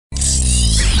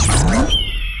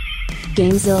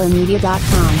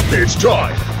GameZillaMedia.com. It's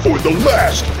time for the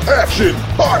Last Action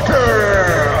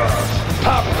Podcast!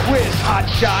 Pop quiz,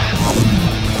 hotshot.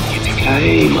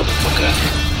 Yippee-ki-yay, motherfucker.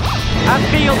 I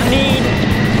feel the need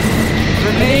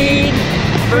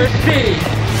for speed.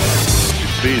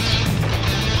 Speeds,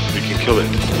 we can kill it.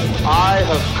 I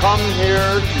have come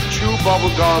here to chew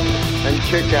bubblegum and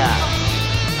kick ass.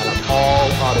 And I'm all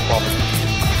out of bubblegum.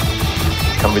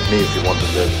 Come with me if you want to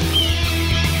live.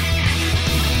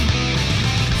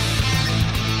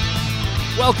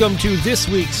 Welcome to this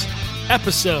week's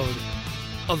episode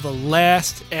of the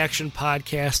Last Action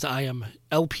Podcast. I am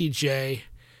LPJ,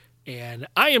 and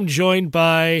I am joined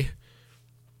by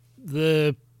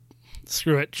Joe's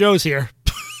here.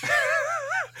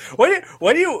 What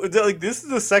do you like? This is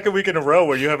the second week in a row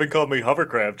where you haven't called me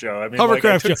Hovercraft Joe. I mean,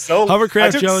 Hovercraft Joe.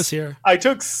 Hovercraft Joe is here. I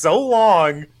took so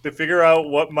long to figure out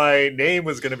what my name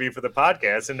was going to be for the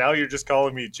podcast, and now you're just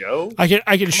calling me Joe. I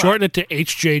can shorten it to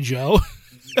HJ Joe.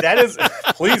 That is,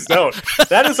 please don't.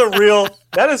 That is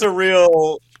a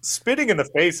real spitting in the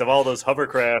face of all those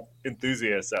hovercraft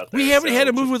enthusiasts out there. We haven't had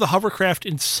a movie with a hovercraft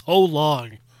in so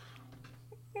long.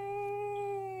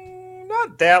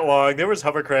 Not that long. There was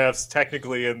hovercrafts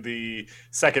technically in the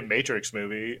second Matrix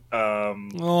movie.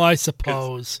 I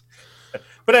suppose.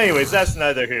 But anyways, that's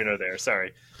neither here nor there.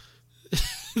 Sorry.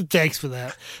 Thanks for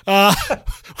that.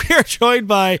 We are joined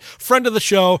by friend of the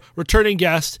show, returning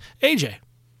guest, AJ.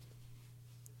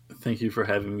 Thank you for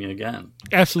having me again.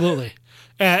 Absolutely.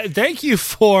 Thank you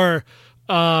for...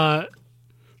 I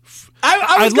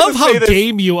love love how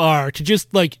game you are to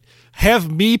just like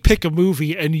have me pick a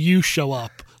movie and you show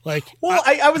up. Like,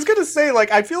 I was gonna say,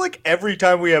 like, I feel like every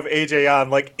time we have AJ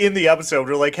on, like in the episode,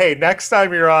 we're like, hey, next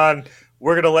time you're on,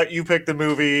 we're gonna let you pick the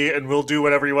movie and we'll do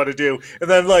whatever you want to do. And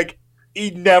then like he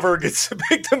never gets to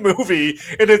pick the movie,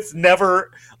 and it's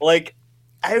never like,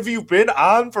 have you been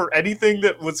on for anything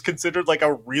that was considered like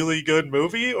a really good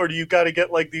movie, or do you got to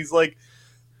get like these like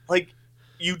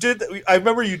you did? I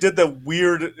remember you did the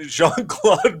weird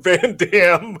Jean-Claude Van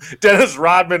Damme, Dennis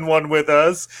Rodman one with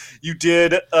us. You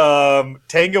did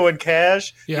Tango and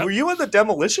Cash. Yep. Were you in the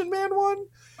Demolition Man one?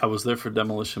 I was there for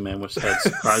Demolition Man, which had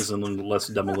surprisingly less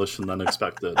demolition than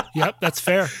expected. Yep, that's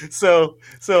fair. So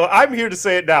I'm here to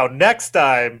say it now. Next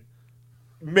time,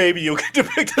 maybe you'll get to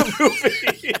pick the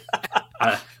movie.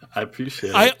 I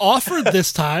appreciate it. I offered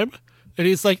this time, and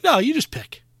he's like, no, you just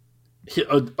pick.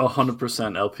 100%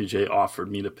 LPJ offered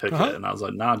me to pick it, and I was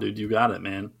like, nah, dude, you got it,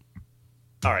 man.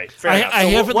 All right, fair enough. I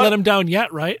haven't let him down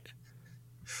yet, right?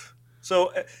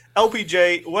 So,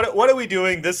 LPJ, what are we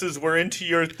doing? We're into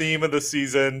your theme of the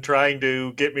season, trying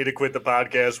to get me to quit the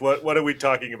podcast. What are we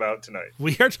talking about tonight?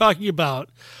 We are talking about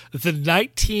the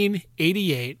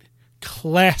 1988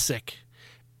 classic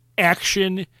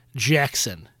Action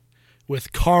Jackson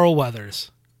with Carl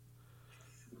Weathers.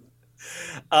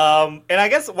 And I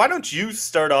guess, why don't you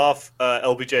start off,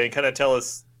 LPJ, and kind of tell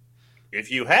us if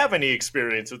you have any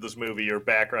experience with this movie or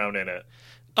background in it.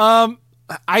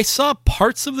 I saw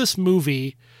parts of this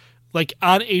movie like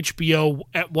on HBO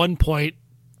at one point,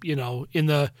 in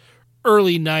the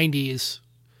early 90s.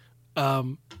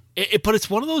 But it's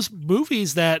one of those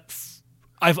movies that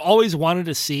I've always wanted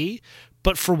to see,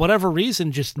 but for whatever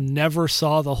reason, just never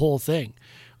saw the whole thing.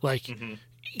 Like,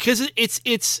 because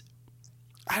it's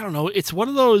I don't know, it's one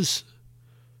of those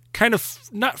kind of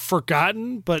not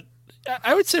forgotten, but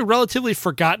I would say relatively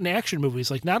forgotten action movies.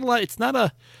 Like, not a lot. It's not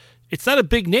a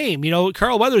big name.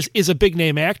 Carl Weathers is a big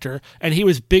name actor, and he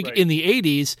was big in the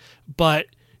 80s, but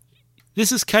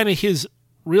this is kind of his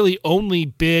really only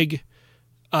big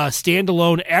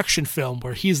standalone action film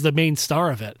where he's the main star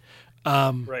of it.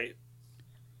 Right.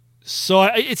 So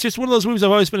it's just one of those movies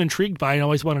I've always been intrigued by and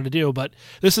always wanted to do, but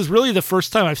this is really the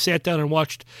first time I've sat down and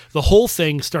watched the whole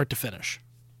thing start to finish.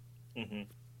 Mm-hmm.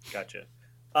 Gotcha.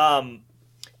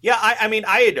 Yeah, I mean,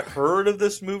 I had heard of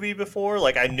this movie before.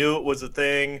 Like, I knew it was a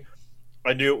thing.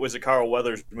 I knew it was a Carl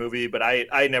Weathers movie, but I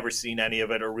had never seen any of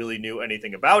it or really knew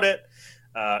anything about it.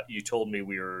 You told me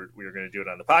we were going to do it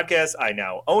on the podcast. I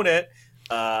now own it.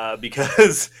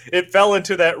 Because it fell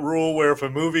into that rule where if a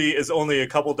movie is only a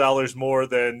couple dollars more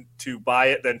than to buy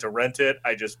it than to rent it,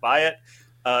 I just buy it.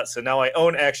 So now I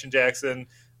own Action Jackson.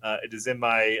 It is in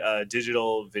my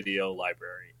digital video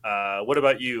library. What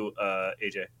about you,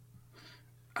 AJ?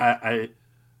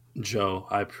 Joe,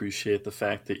 I appreciate the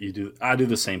fact that you do. I do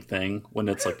the same thing when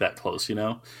it's like that close,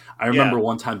 I remember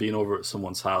one time being over at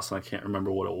someone's house, and I can't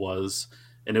remember what it was.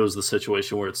 And it was the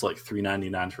situation where it's like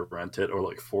 $3.99 to rent it or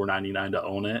like $4.99 to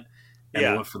own it. And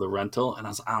I went for the rental, and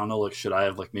I was, I don't know, like, should I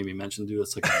have like maybe mentioned, dude,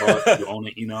 it's like $1, you own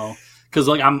it, Because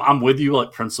like I'm with you,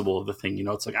 like, principle of the thing,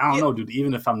 It's like, I don't know, dude.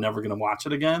 Even if I'm never gonna watch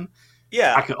it again,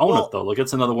 Yeah, I can own it though. Like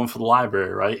it's another one for the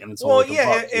library, right? And it's only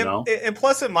like $1, you know? And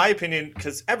plus, in my opinion,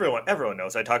 because everyone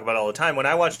knows, I talk about it all the time. When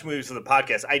I watch movies for the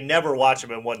podcast, I never watch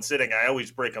them in one sitting. I always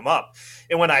break them up.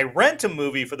 And when I rent a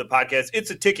movie for the podcast,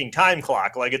 it's a ticking time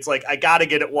clock. Like it's like I got to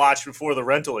get it watched before the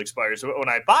rental expires. So when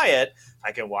I buy it,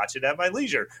 I can watch it at my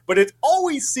leisure. But it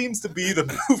always seems to be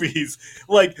the movies,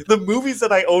 like the movies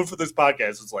that I own for this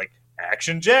podcast. It's like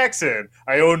Action Jackson.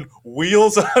 I own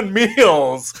Wheels on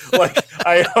Meals. Like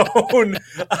I own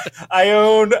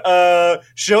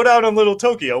Showdown in Little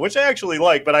Tokyo, which I actually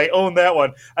like, but I own that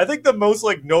one. I think the most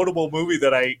like notable movie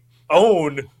that I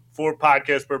own for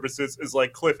podcast purposes is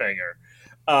like Cliffhanger.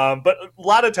 But a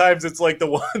lot of times it's like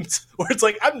the ones where it's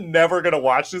like I'm never gonna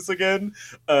watch this again,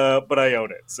 but I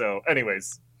own it. So,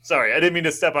 anyways, sorry, I didn't mean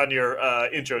to step on your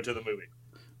intro to the movie.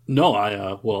 No,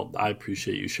 I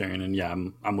appreciate you sharing, and yeah,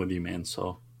 I'm with you, man.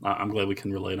 So I'm glad we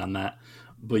can relate on that.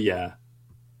 But yeah,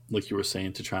 like you were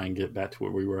saying, to try and get back to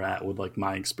where we were at with like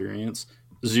my experience,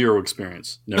 zero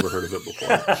experience, never heard of it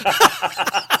before,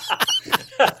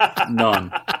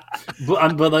 none.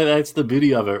 But like, that's the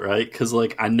beauty of it, right? Because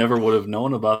like I never would have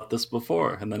known about this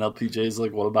before, and then LPJ's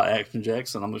like, "What about Action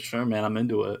Jackson?" I'm like, "Sure, man, I'm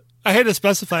into it." I had to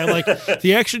specify, like,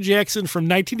 the Action Jackson from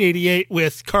 1988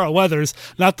 with Carl Weathers,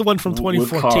 not the one from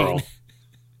 2014.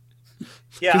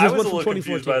 Yeah, I was a little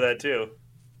confused by that, too.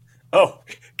 Oh,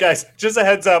 guys, just a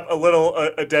heads up, a little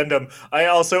addendum. I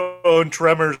also own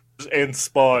Tremors and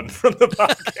Spawn from the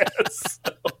podcast.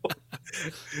 So,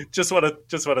 just want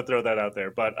to throw that out there.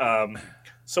 But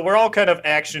so we're all kind of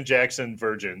Action Jackson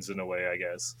virgins in a way, I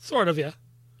guess. Sort of, yeah.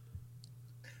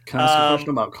 Can I ask a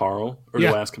question about Carl? Or do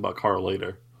I ask about Carl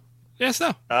later? Yes,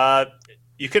 no.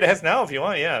 You could ask now if you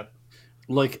want, yeah.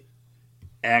 Like,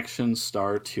 action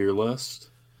star tier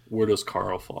list, where does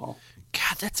Carl fall?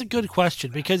 God, that's a good question,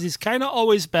 because he's kind of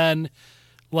always been,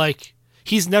 like,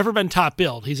 he's never been top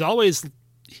billed. He's always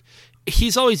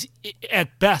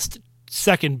at best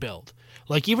second billed.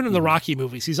 Like, even in the Rocky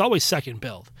movies, he's always second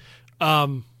billed.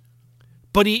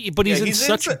 But he's in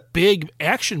such big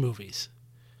action movies.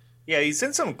 Yeah, he's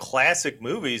in some classic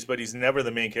movies, but he's never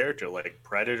the main character, like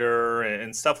Predator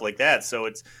and stuff like that. So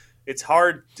it's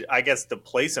hard, I guess, to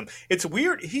place him. It's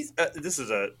weird. This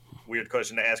is a weird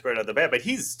question to ask right off the bat, but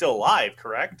he's still alive,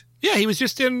 correct? Yeah, he was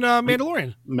just in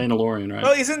Mandalorian. Mandalorian, right?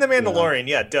 Oh, he's in the Mandalorian.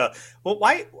 Yeah, duh. Well,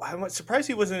 why? I'm surprised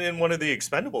he wasn't in one of the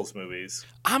Expendables movies.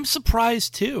 I'm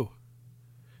surprised too.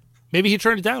 Maybe he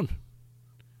turned it down.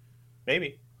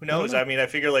 Maybe. Who knows? I mean, I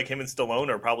figure like him and Stallone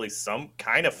are probably some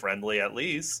kind of friendly at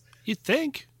least. You'd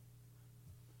think.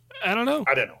 I don't know.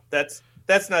 That's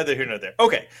neither here nor there.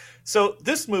 Okay, so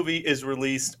this movie is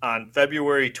released on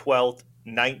February 12th,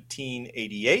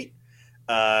 1988.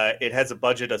 It has a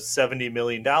budget of $70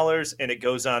 million, and it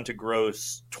goes on to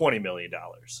gross $20 million.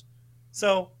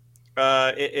 So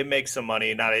it makes some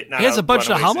money. Not it has a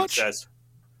budget of how much?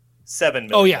 $7 million.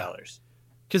 Oh, yeah.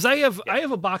 Because I have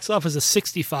a box office of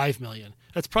 $65 million.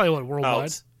 That's probably what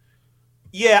worldwide.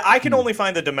 Yeah, I can only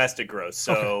find the domestic gross,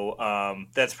 so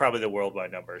that's probably the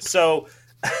worldwide number. So,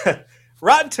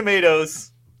 Rotten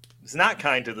Tomatoes is not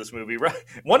kind to this movie.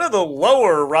 One of the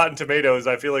lower Rotten Tomatoes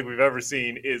I feel like we've ever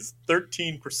seen is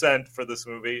 13% for this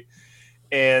movie,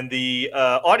 and the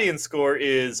audience score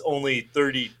is only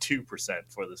 32%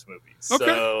 for this movie. Okay.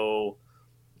 So,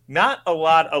 not a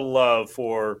lot of love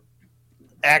for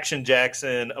Action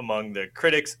Jackson among the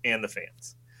critics and the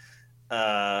fans.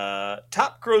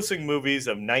 Top grossing movies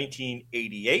of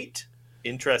 1988.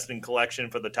 Interesting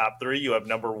collection for the top three. You have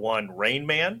number 1, Rain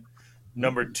Man.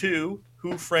 Number 2,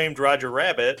 Who Framed Roger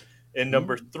Rabbit. And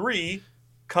number 3,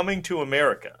 Coming to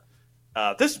America.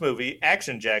 This movie,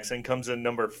 Action Jackson, comes in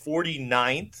number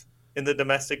 49th in the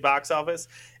domestic box office.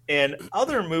 And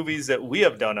other movies that we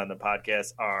have done on the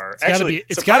podcast are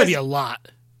it's got to be a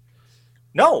lot.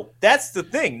 No, that's the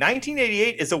thing.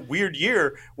 1988 is a weird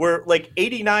year where like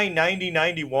 89, 90,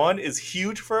 91 is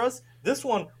huge for us. This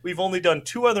one, we've only done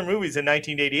 2 other movies in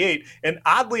 1988. And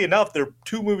oddly enough, they're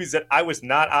 2 movies that I was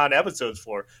not on episodes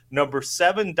for. Number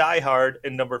 7, Die Hard,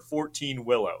 and number 14,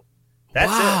 Willow.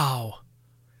 That's it.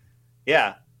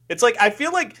 Yeah. It's like, I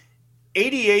feel like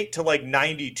 88 to like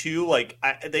 92, like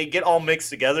they get all mixed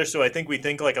together. So I think we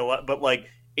think like a lot, but like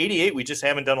 88, we just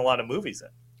haven't done a lot of movies in.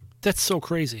 That's so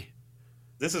crazy.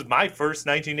 This is my first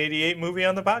 1988 movie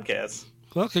on the podcast.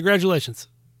 Well, congratulations.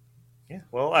 Yeah,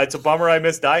 well, it's a bummer I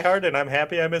missed Die Hard, and I'm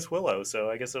happy I missed Willow,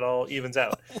 so I guess it all evens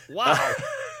out. Wow.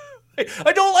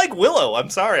 I don't like Willow.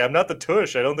 I'm sorry. I'm not the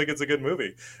tush. I don't think it's a good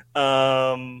movie.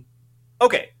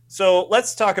 Okay, so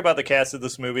let's talk about the cast of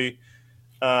this movie.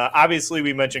 Obviously,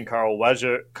 we mentioned Carl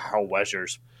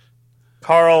Weathers.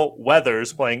 Carl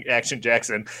Weathers playing Action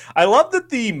Jackson. I love that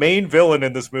the main villain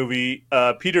in this movie,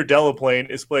 Peter Delaplane,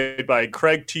 is played by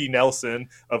Craig T. Nelson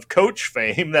of Coach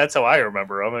fame. That's how I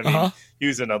remember him. I mean, he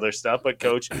was in other stuff, but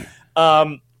Coach.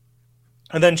 And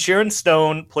then Sharon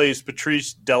Stone plays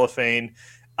Patrice Delaphane.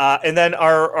 And then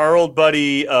our old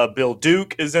buddy Bill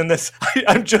Duke is in this.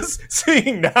 I'm just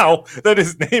seeing now that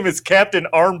his name is Captain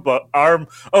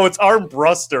it's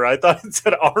Armbruster. I thought it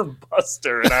said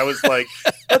Armbuster, and I was like,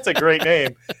 that's a great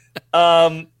name.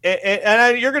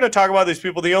 You're going to talk about these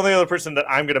people. The only other person that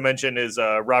I'm going to mention is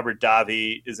Robert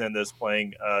Davi is in this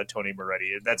playing Tony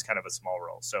Moretti. That's kind of a small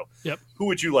role. So who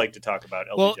would you like to talk about,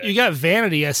 LBJ? Well, you got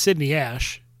Vanity as Sydney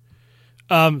Ash.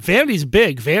 Vanity's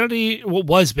big. Vanity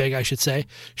was big, I should say.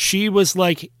 She was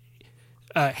like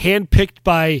handpicked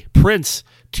by Prince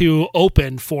to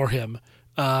open for him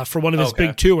for one of his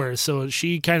big tours. So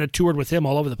she kind of toured with him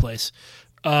all over the place.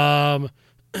 Let's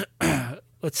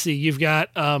see. You've got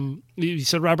you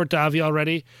said Robert Davi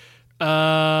already.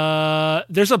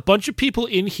 There's a bunch of people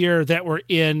in here that were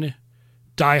in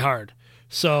Die Hard.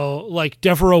 So like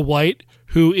Deborah White,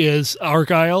 who is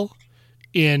Argyle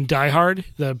in Die Hard,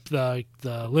 the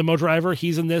limo driver,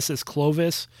 he's in this as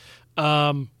Clovis.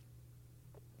 Bunch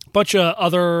of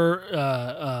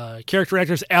other character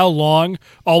actors. Al Long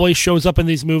always shows up in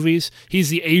these movies. He's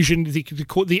the Asian,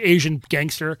 the Asian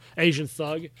gangster, Asian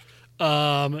thug.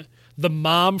 The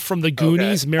mom from the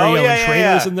Goonies, Mary Ellen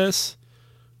Trainor, is in this.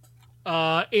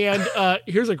 And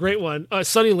here's a great one.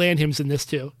 Sonny Landham's in this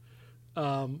too.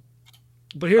 But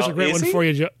here's a great one for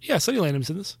you, Joe. Yeah, Sonny Landham's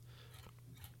in this.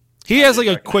 He has like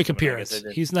a quick appearance.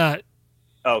 He's not.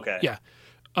 Okay. Yeah.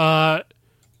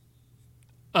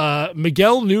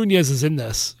 Miguel Nunez is in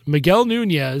this. Miguel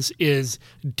Nunez is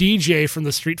DJ from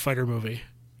the Street Fighter movie.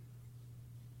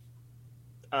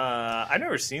 I've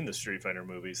never seen the Street Fighter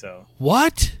movie, so.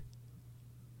 What?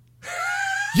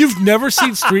 You've never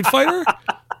seen Street Fighter?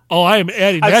 Oh, I am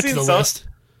adding that to the list.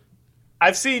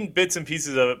 I've seen bits and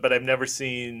pieces of it, but I've never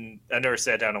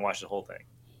sat down and watched the whole thing.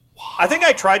 I think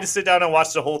I tried to sit down and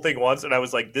watch the whole thing once, and I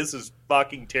was like, this is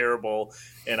fucking terrible,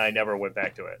 and I never went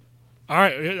back to it. All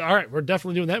right. We're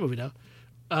definitely doing that movie now.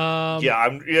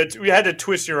 We had to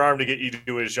twist your arm to get you to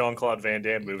do a Jean-Claude Van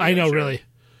Damme movie. I know, really.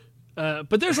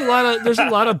 But there's a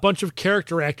lot of bunch of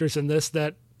character actors in this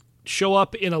that show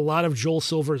up in a lot of Joel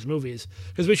Silver's movies.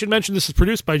 Because we should mention this is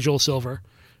produced by Joel Silver,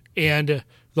 and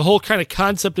the whole kind of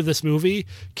concept of this movie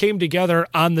came together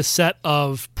on the set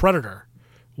of Predator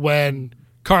when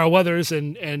Carl Weathers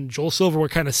and Joel Silver were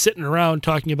kind of sitting around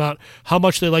talking about how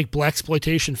much they like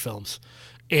blaxploitation films.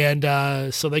 And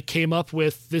so they came up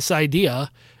with this idea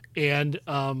and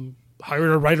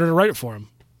hired a writer to write it for him.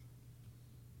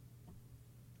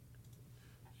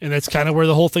 And that's kind of where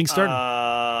the whole thing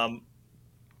started.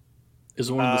 Is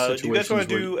it one of the situations do you guys want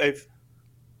to do a...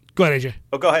 Go ahead, AJ.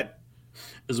 Oh, go ahead.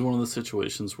 Is it one of the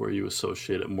situations where you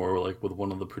associate it more like with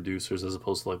one of the producers as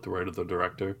opposed to like the writer or the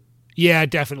director? Yeah,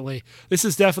 definitely. This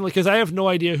is definitely because I have no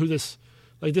idea who this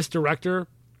director.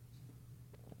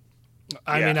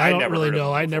 I mean, I don't really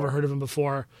know. I'd never heard of him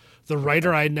before. The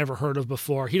writer I'd never heard of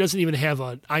before. He doesn't even have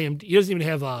a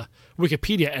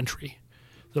Wikipedia entry.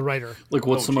 The writer. Like,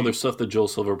 what's some other stuff that Joel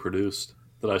Silver produced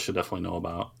that I should definitely know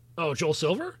about? Oh, Joel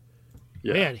Silver?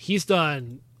 Yeah. Man, he's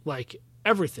done like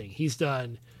everything. He's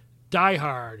done Die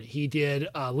Hard. He did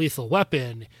Lethal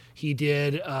Weapon. He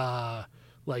did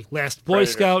like Last Boy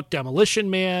Predator. Scout, Demolition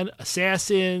Man,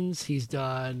 Assassins. He's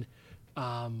done,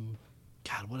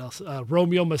 God, what else?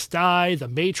 Romeo Must Die, The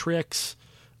Matrix.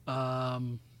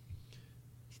 Didn't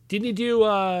he do?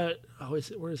 Where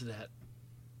is it at?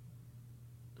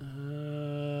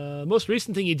 The most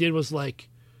recent thing he did was like,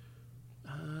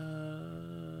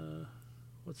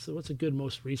 what's a good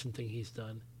most recent thing he's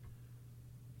done?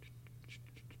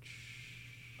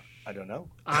 I don't know.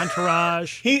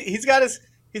 Entourage. He's got his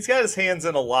hands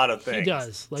in a lot of things. He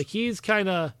does. Like he's kind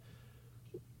of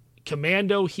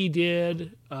Commando. He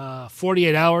did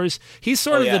 48 Hours. He's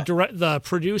sort of the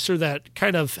producer that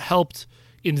kind of helped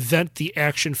invent the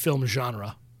action film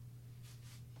genre.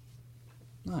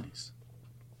 Nice.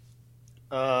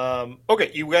 Okay,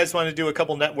 you guys want to do a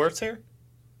couple net worths here?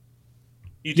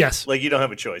 You do. Yes. Like you don't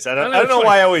have a choice. I don't know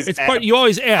why I always. You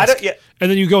always ask, and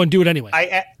then you go and do it anyway.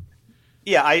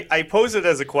 I pose it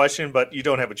as a question, but you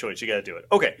don't have a choice. You got to do it.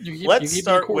 Okay, let's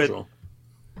start with.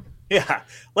 Yeah,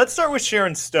 let's start with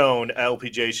Sharon Stone,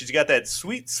 LPJ. She's got that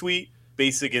sweet, sweet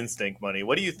Basic Instinct money.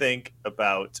 What do you think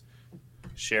about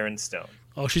Sharon Stone?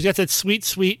 Oh, she's got that sweet,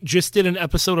 sweet. Just did an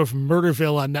episode of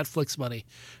Murderville on Netflix money.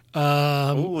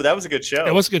 Ooh, that was a good show.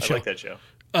 It was a good show. I like that show.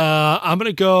 I'm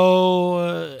gonna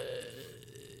go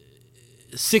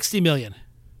 $60 million.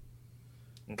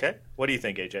 Okay. What do you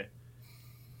think, AJ?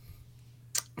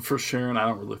 For Sharon, I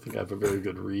don't really think I have a very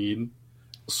good read,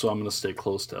 so I'm going to stay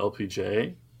close to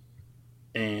LPJ,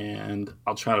 and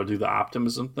I'll try to do the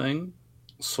optimism thing,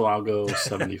 so I'll go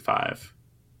 75.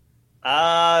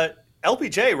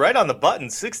 LPJ, right on the button,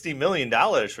 $60 million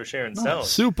for Sharon Stone.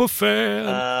 Super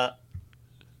fan.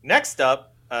 Next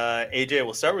up, AJ,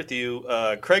 we'll start with you.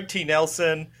 Craig T.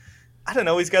 Nelson. I don't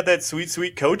know. He's got that sweet,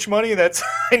 sweet Coach money. That's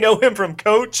I know him from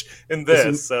Coach and this.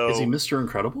 Is he Mr.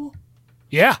 Incredible?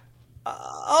 Yeah.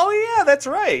 Oh, yeah, that's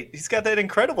right. He's got that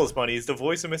Incredibles money. He's the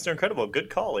voice of Mr. Incredible. Good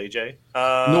call, AJ.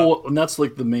 No, and that's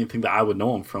like the main thing that I would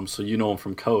know him from. So you know him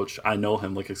from Coach. I know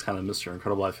him like it's kind of Mr.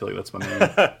 Incredible. I feel like that's my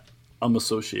main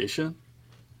association.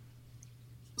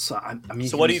 So I mean,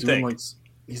 so what do you think?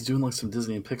 He's doing like some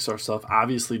Disney and Pixar stuff.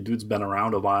 Obviously, dude's been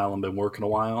around a while and been working a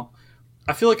while.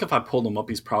 I feel like if I pulled him up,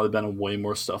 he's probably been in way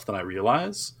more stuff than I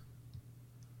realize.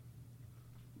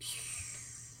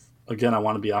 Again, I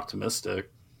want to be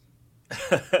optimistic.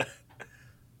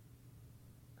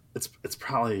 It's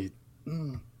probably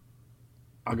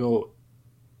I'll go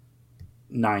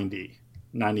 90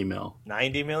 mil.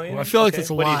 90 million? Well, I feel like that's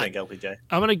a lot. What do you think, LPJ?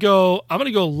 I'm gonna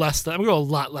go less than. I'm gonna go a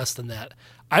lot less than that.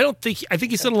 I think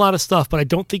he's done a lot of stuff, but I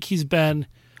don't think the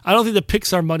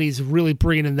Pixar money is really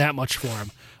bringing in that much for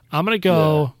him. I'm gonna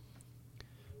go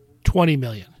 20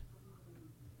 million.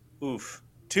 Oof,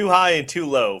 too high and too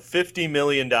low. $50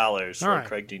 million for right.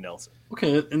 Craig D. Nelson.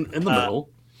 Okay, in the middle.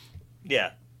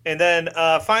 Yeah, and then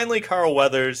finally Carl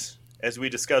Weathers. As we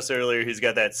discussed earlier, he's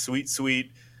got that sweet,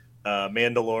 sweet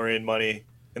Mandalorian money.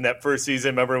 In that first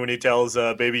season, remember when he tells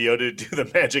Baby Yoda to do the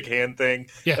magic hand thing?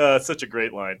 Yeah. Such a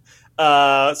great line.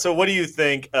 So what do you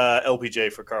think,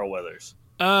 LPJ, for Carl Weathers?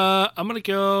 I'm going to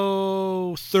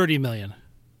go 30 million.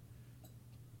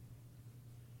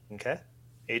 Okay.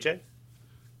 AJ?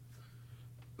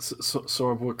 So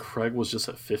our boy Craig was just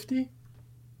at 50?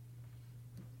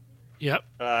 Yep.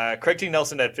 Craig T.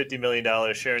 Nelson had $50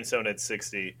 million. Sharon Stone had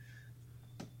 60.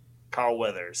 Carl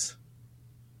Weathers.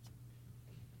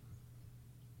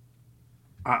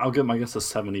 I'll give my guess a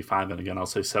 75, and again, I'll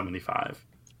say 75.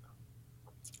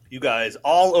 You guys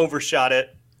all overshot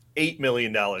it. $8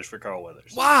 million for Carl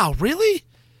Weathers. Wow, really?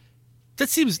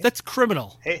 That's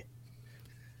criminal. Hey,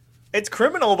 it's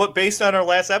criminal, but based on our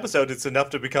last episode, it's enough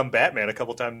to become Batman a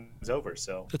couple times over.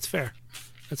 So that's fair.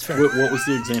 What was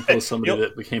the example of somebody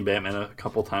that became Batman a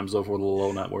couple times over with a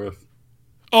low net worth?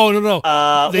 Oh no!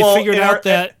 They figured out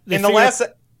that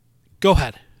Go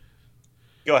ahead.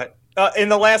 In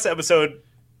the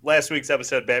last week's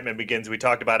episode, Batman Begins, we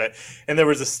talked about it, and there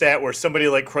was a stat where somebody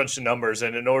like crunched the numbers,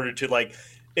 and in order to like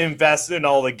invest in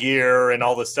all the gear and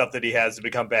all the stuff that he has to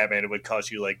become Batman, it would cost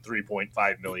you like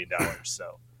 $3.5 million.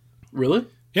 So, really?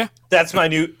 Yeah. That's my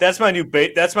new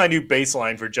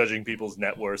baseline for judging people's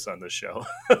net worths on this show,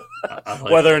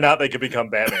 whether or not they could become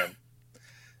Batman.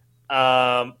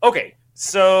 Okay,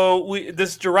 so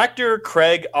this director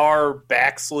Craig R.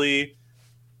 Baxley.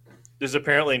 There's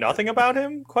apparently nothing about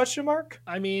him? ?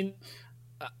 I mean,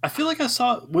 I feel like I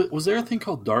saw. Was there a thing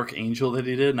called Dark Angel that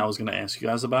he did? And I was going to ask you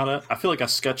guys about it. I feel like I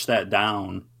sketched that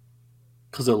down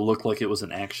because it looked like it was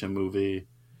an action movie.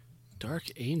 Dark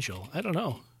Angel. I don't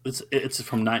know. It's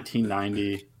from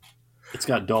 1990. It's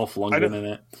got Dolph Lundgren in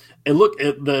it.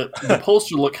 The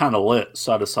poster looked kind of lit,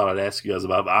 so I just thought I'd ask you guys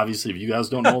about it. But obviously, if you guys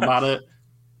don't know about it,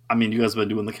 I mean, you guys have been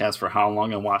doing the cast for how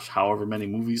long and watched however many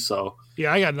movies, so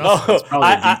yeah, I got nothing.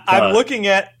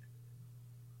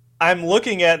 I'm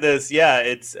looking at this. Yeah,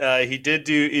 it's he did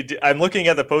do. I'm looking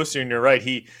at the poster, and you're right.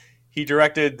 He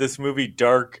directed this movie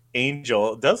Dark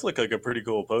Angel. It does look like a pretty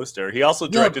cool poster. He also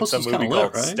directed some movie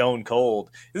called Stone Cold.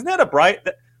 Isn't that a bright?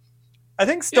 I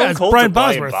think Stone Cold's a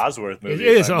Brian Bosworth movie.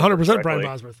 It is 100% Brian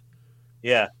Bosworth.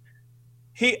 Yeah.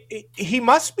 He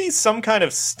must be some kind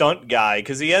of stunt guy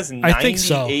because he has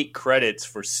 98 credits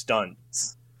for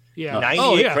stunts. Yeah,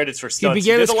 98 credits for stunts. He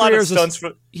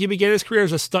began his career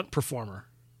as a stunt performer.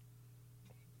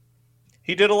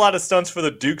 He did a lot of stunts for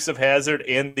the Dukes of Hazzard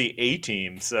and the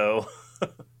A-Team, so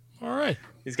all right,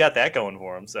 he's got that going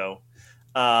for him. So,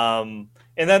 and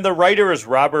then the writer is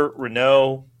Robert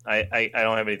Renaud. I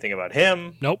don't have anything about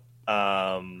him. Nope.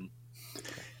 And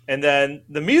then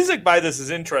the music by this is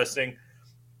interesting.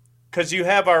 Because you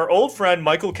have our old friend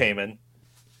Michael Kamen,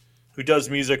 who does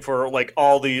music for like a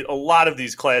lot of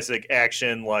these classic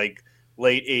action, like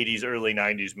late 80s, early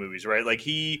 90s movies, right? Like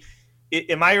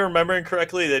am I remembering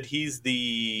correctly that he's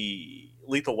the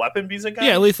Lethal Weapon music guy?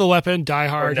 Yeah, Lethal Weapon, Die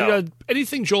Hard. No? He does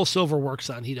anything Joel Silver works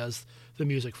on, he does the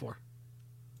music for.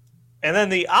 And then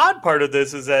the odd part of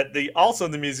this is that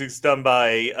the music's done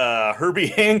by Herbie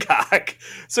Hancock.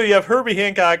 So you have Herbie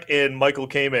Hancock and Michael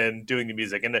Kamen doing the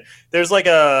music. And there's like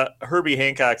a Herbie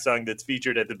Hancock song that's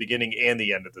featured at the beginning and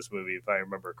the end of this movie, if I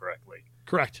remember correctly.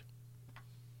 Correct.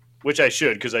 Which I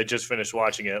should, because I just finished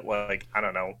watching it, like, I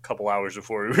don't know, a couple hours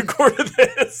before we recorded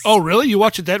this. Oh, really? You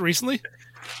watched it that recently?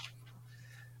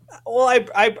 Well,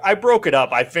 I broke it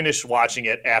up. I finished watching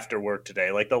it after work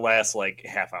today, like the last like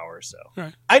half hour or so.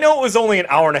 Right. I know it was only an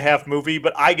hour and a half movie,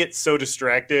 but I get so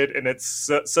distracted, and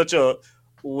it's such a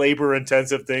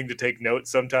labor-intensive thing to take notes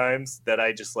sometimes that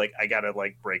I just like I gotta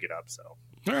like break it up. So,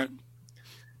 all right.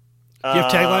 You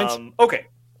have taglines? Okay.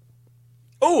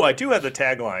 Oh, I do have the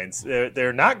taglines.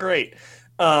 They're not great.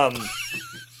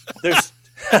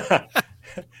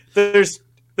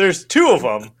 There's two of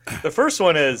them. The first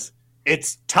one is,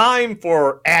 "It's time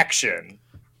for action."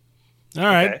 All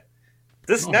right. Okay.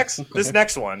 This next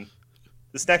one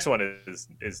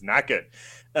is not good.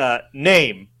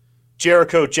 Name,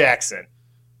 Jericho Jackson.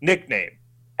 Nickname,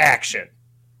 Action.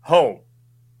 Home,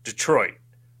 Detroit.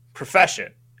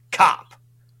 Profession, cop.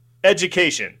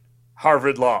 Education,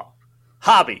 Harvard Law.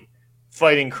 Hobby,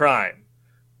 fighting crime.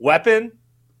 Weapon,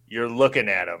 you're looking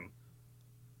at him.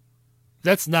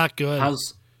 That's not good.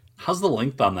 How's the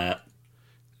length on that?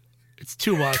 It's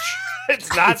too much.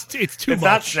 It's not. It's too much. It's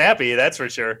not snappy, that's for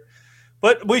sure.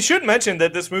 But we should mention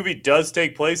that this movie does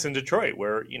take place in Detroit,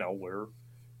 where we're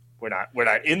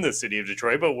not in the city of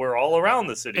Detroit, but we're all around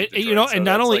the city of Detroit. And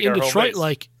not only in Detroit,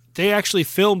 like they actually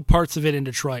filmed parts of it in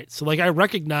Detroit. So like I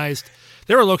recognized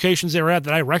there were locations they were at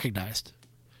that I recognized.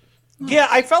 Yeah,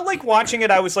 I felt like watching it,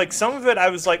 I was like, some of it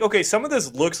I was like, okay, some of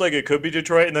this looks like it could be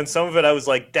Detroit, and then some of it I was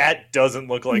like, that doesn't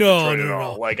look like Detroit at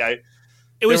all. Like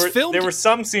filmed. There were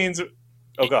some scenes.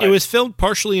 Oh, go ahead. It was filmed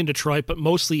partially in Detroit, but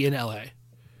mostly in LA.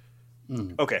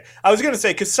 Okay. I was going to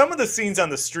say, because some of the scenes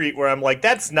on the street where I'm like,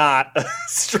 that's not a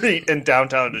street in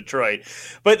downtown Detroit.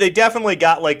 But they definitely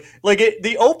got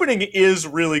the opening is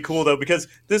really cool, though, because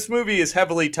this movie is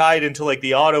heavily tied into like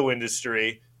the auto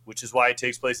industry, which is why it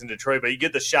takes place in Detroit. But you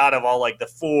get the shot of all like the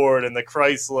Ford and the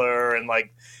Chrysler and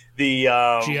like the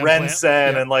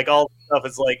Rensen and like all the stuff.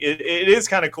 It's like it is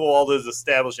kind of cool, all those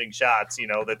establishing shots,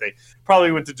 that they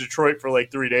probably went to Detroit for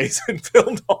like 3 days and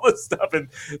filmed all this stuff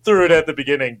and threw it at the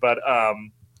beginning. But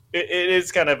it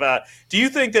is kind of do you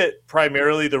think that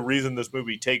primarily the reason this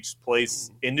movie takes place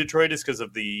in Detroit is because of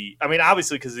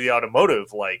obviously because of the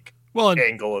automotive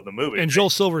angle of the movie, and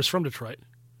Joel Silver's from Detroit.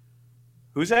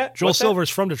 Who's that? Joel Silver's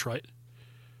from Detroit.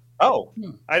 Oh,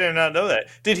 I did not know that.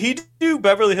 Did he do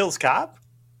Beverly Hills Cop?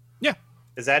 Yeah.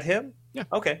 Is that him? Yeah.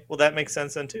 Okay. Well, that makes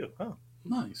sense then too. Oh,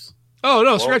 nice. Oh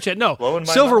no, scratch that. No,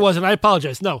 Silver wasn't. I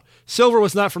apologize. No, Silver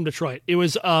was not from Detroit. It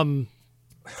was no.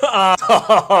 It's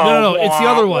the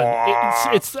other one.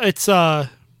 It's I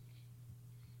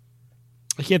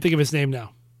can't think of his name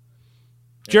now.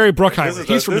 Jerry Bruckheimer.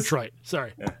 He's from Detroit.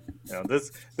 Sorry. Yeah.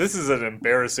 This is an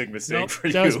embarrassing mistake for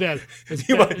you. That was bad.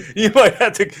 You might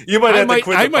have to quit the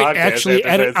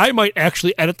podcast. I might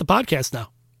actually edit the podcast now.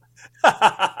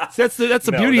 That's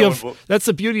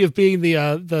the beauty of being the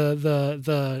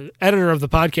editor of the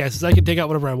podcast is I can take out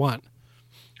whatever I want.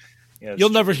 Yeah,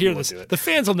 you'll never hear this. The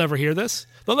fans will never hear this.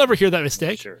 They'll never hear that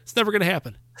mistake. Sure. It's never going to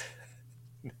happen.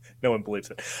 No one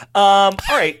believes it. All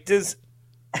right.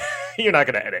 You're not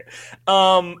going to edit.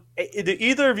 Do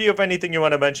either of you have anything you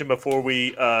want to mention before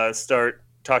we start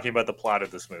talking about the plot of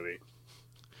this movie?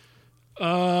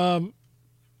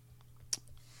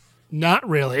 Not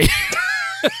really.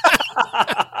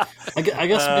 I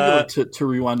guess maybe to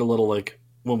rewind a little, like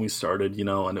when we started,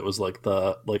 and it was like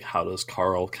how does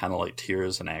Carl kind of like tier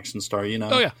as an action star,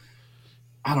 Oh yeah.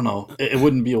 I don't know. It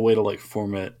wouldn't be a way to like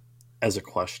form it as a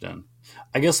question.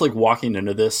 I guess like walking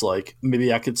into this, like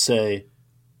maybe I could say,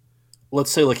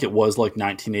 let's say like it was like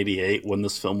 1988 when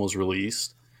this film was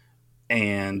released,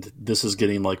 and this is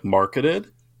getting like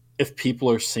marketed. If people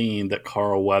are seeing that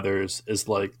Carl Weathers is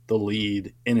like the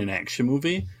lead in an action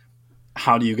movie,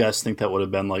 how do you guys think that would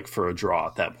have been like for a draw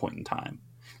at that point in time?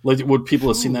 Like, would people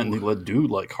have seen that and be like, dude,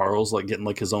 like Carl's like getting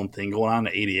like his own thing going on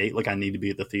at 88, like I need to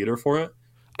be at the theater for it?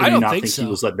 Or I don't not think so. He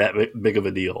was like that big of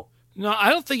a deal. No, I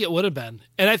don't think it would have been.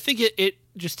 And I think it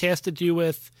just has to do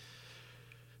with,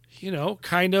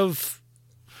 kind of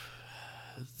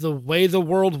the way the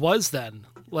world was then.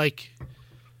 Like,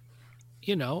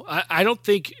 I don't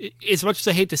think, as much as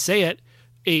I hate to say it,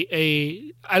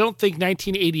 I don't think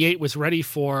 1988 was ready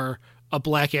for a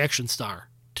black action star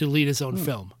to lead his own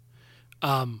film.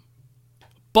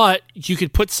 But you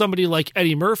could put somebody like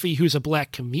Eddie Murphy, who's a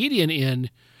black comedian,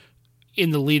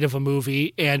 in the lead of a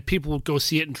movie, and people would go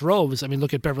see it in droves. I mean,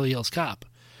 look at Beverly Hills Cop.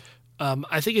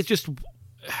 I think it's just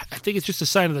I think it's just a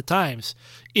sign of the times.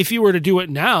 If you were to do it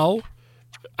now,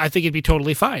 I think it'd be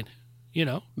totally fine, you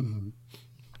know. Mm-hmm.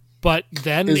 But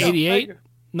then 88,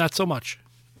 not so much.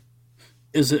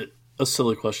 Is it a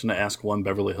silly question to ask when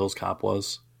Beverly Hills Cop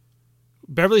was?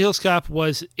 Beverly Hills Cop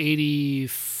was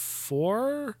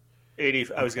 84?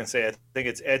 80. I was going to say,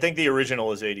 I think the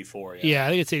original is 84. Yeah, I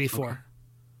think it's 84.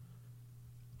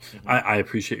 Okay. I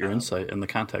appreciate your insight and the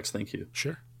context. Thank you.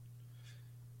 Sure.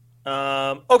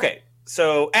 Okay,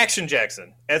 so Action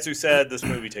Jackson. As we said, this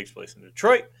movie takes place in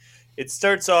Detroit. It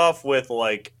starts off with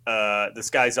like this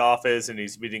guy's office, and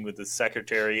he's meeting with his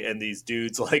secretary, and these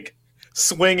dudes like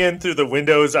swinging through the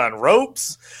windows on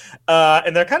ropes,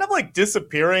 and they're kind of like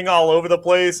disappearing all over the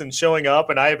place and showing up.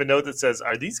 And I have a note that says,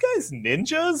 "Are these guys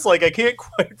ninjas?" Like I can't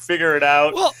quite figure it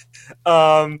out.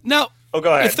 Well, now. Oh,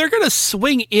 go ahead. If they're going to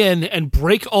swing in and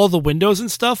break all the windows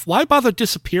and stuff, why bother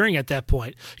disappearing at that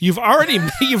point? You've already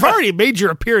made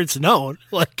your appearance known.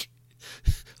 Like,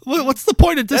 what's the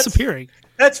point of disappearing?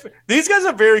 These guys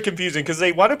are very confusing because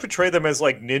they want to portray them as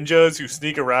like ninjas who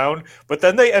sneak around, but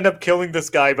then they end up killing this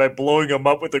guy by blowing him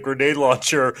up with a grenade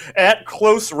launcher at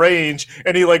close range,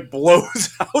 and he like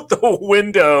blows out the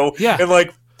window and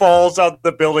like falls out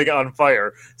the building on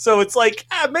fire. So it's like,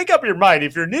 make up your mind.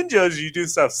 If you're ninjas, you do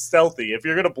stuff stealthy. If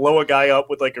you're going to blow a guy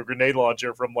up with like a grenade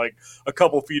launcher from like a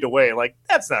couple feet away, like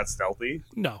that's not stealthy.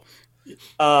 No.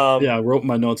 I wrote in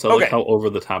my notes. I like how over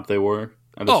the top they were.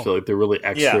 I just feel like they're really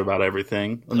extra about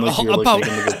everything. And like you're like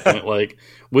making a good point. Like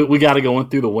we got to go in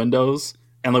through the windows,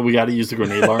 and like we got to use the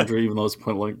grenade launcher, even though it's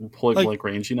point blank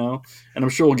range, you know. And I'm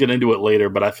sure we'll get into it later,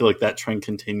 but I feel like that trend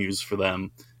continues for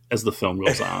them as the film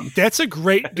goes on. That's a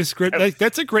great description. Like,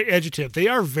 that's a great adjective. They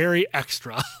are very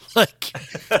extra. Like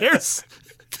there's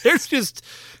just,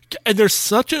 and there's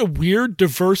such a weird,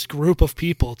 diverse group of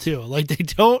people too. Like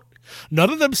none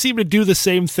of them seem to do the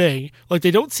same thing. Like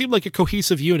they don't seem like a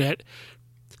cohesive unit.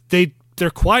 They're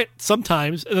quiet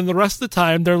sometimes, and then the rest of the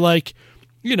time they're like,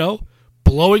 you know,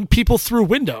 blowing people through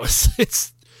windows.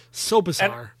 It's so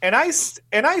bizarre. And I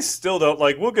still don't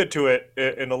like, we'll get to it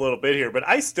in a little bit here, but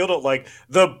I still don't like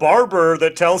the barber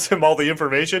that tells him all the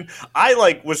information. I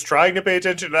like was trying to pay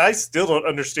attention, and I still don't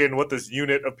understand what this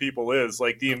unit of people is,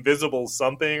 like the invisible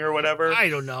something or whatever. I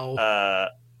don't know.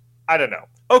 I don't know.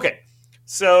 Okay.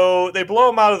 So they blow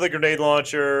him out of the grenade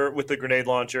launcher with the grenade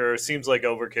launcher. Seems like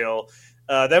overkill.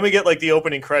 Then we get like the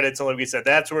opening credits, and like we said,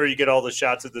 that's where you get all the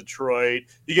shots of Detroit.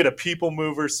 You get a people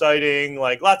mover sighting,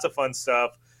 like lots of fun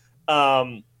stuff.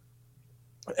 The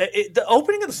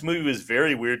opening of this movie was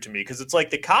very weird to me because it's like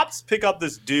the cops pick up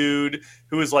this dude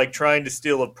who is like trying to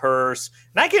steal a purse,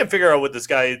 and I can't figure out what this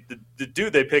guy, the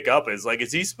dude they pick up is. Like,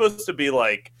 is he supposed to be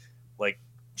like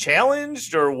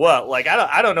challenged or what? Like,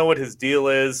 I don't know what his deal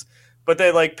is. But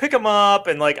they like pick him up,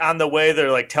 and like on the way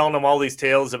they're like telling him all these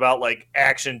tales about like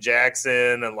Action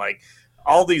Jackson and like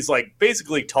all these like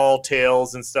basically tall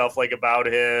tales and stuff like about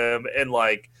him, and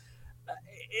like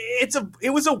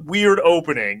it was a weird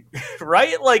opening,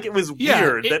 right? Like it was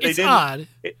weird that they it's didn't. Odd.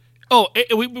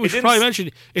 We should probably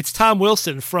mention it's Tom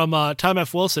Wilson from Tom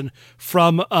F. Wilson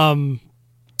from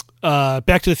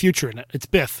Back to the Future in it. It's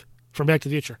Biff from Back to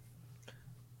the Future.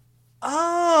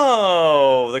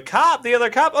 Oh, the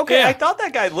other cop. Okay, yeah. I thought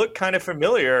that guy looked kind of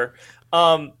familiar.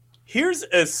 Here's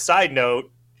a side note.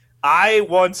 I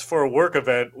once, for a work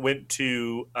event, went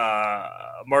to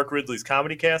Mark Ridley's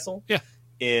Comedy Castle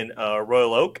in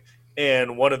Royal Oak,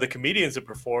 and one of the comedians that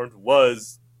performed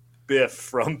was Biff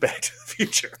from Back to the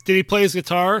Future. Did he play his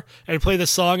guitar and play the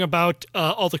song about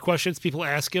all the questions people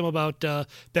ask him about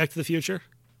Back to the Future?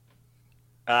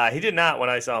 He did not when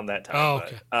I saw him that time. Oh,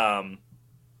 okay. But,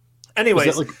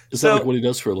 anyways, is that like what he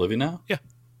does for a living now? Yeah.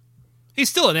 He's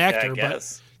still an actor, yeah,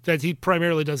 but that he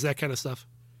primarily does that kind of stuff.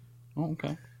 Oh,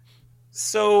 okay.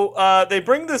 So they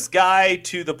bring this guy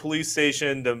to the police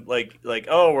station to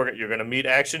you're gonna meet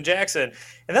Action Jackson,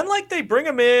 and then like they bring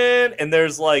him in, and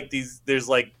there's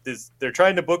they're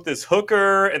trying to book this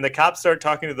hooker, and the cops start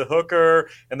talking to the hooker,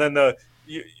 and then the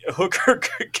hooker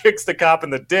kicks the cop in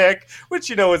the dick, which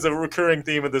is a recurring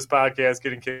theme of this podcast,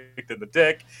 getting kicked in the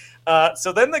dick.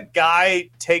 So then the guy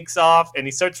takes off and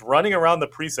he starts running around the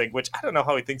precinct, which I don't know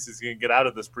how he thinks he's going to get out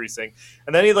of this precinct.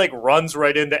 And then he like runs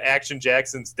right into Action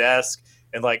Jackson's desk,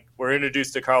 and like we're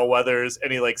introduced to Carl Weathers,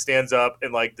 and he like stands up,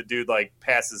 and like the dude like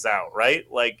passes out, right?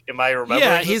 Like, am I remembering?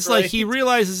 Yeah, he's this right? like, he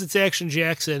realizes it's Action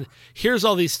Jackson, hears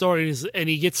all these stories, and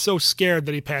he gets so scared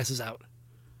that he passes out.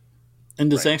 And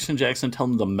does Action Jackson tell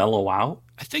him to mellow out?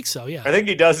 I think so, yeah. I think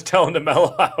he does tell him to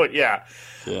mellow out, yeah.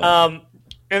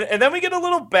 And then we get a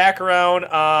little background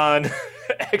on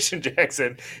Action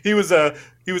Jackson. He was a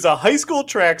high school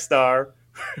track star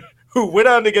who went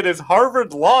on to get his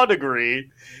Harvard law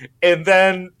degree and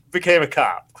then became a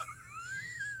cop.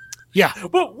 Yeah.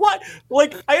 But what?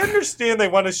 Like, I understand they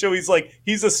want to show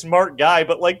he's a smart guy,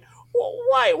 but like,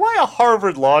 why a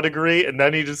Harvard law degree and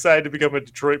then he decided to become a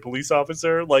Detroit police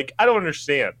officer? Like, I don't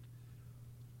understand.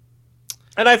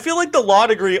 And I feel like the law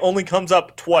degree only comes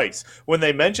up twice, when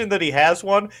they mention that he has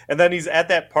one, and then he's at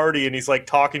that party and he's like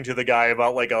talking to the guy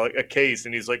about like a case,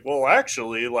 and he's like, well,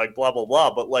 actually, like blah blah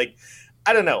blah. But like,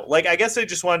 I don't know. Like, I guess they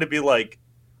just wanted to be like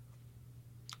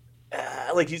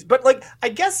he's. But like, I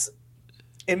guess,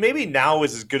 and maybe now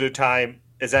is as good a time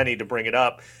as any to bring it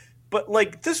up. But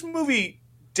like, this movie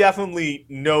definitely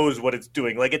knows what it's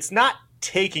doing. Like, it's not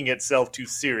taking itself too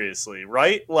seriously,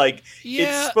 right? Like,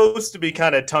 it's supposed to be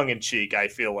kind of tongue-in-cheek, I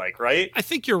feel like, right? I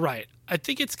think you're right. I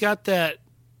think it's got that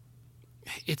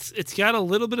it's got a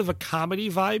little bit of a comedy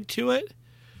vibe to it.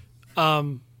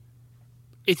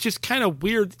 It's just kind of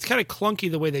weird. It's kind of clunky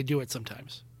the way they do it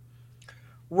sometimes.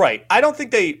 Right. I don't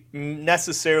think they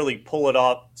necessarily pull it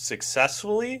off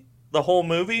successfully the whole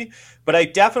movie, but I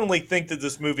definitely think that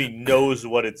this movie knows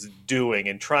what it's doing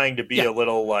and trying to be a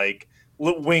little like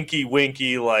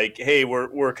winky, like, hey,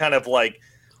 we're kind of like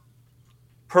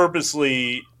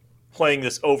purposely playing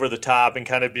this over the top and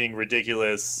kind of being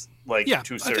ridiculous, like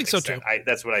to a certain extent. So too.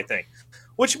 That's what I think.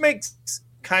 Which makes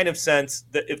kind of sense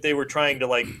that if they were trying to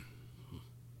like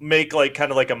make like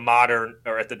kind of like a modern,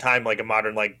 or at the time like a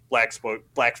modern like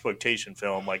blaxploitation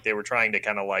film, like they were trying to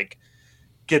kind of like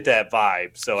get that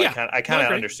vibe. So I kind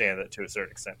of understand that to a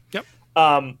certain extent. Yep.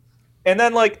 And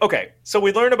then, like, okay, so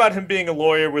we learn about him being a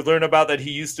lawyer. We learn about that he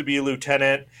used to be a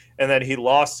lieutenant, and then he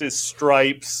lost his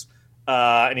stripes,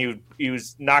 and he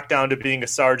was knocked down to being a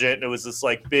sergeant. And it was this,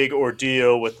 like, big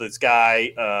ordeal with this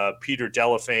guy, Peter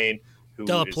Delaplane, who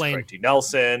is Craig T.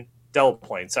 Nelson.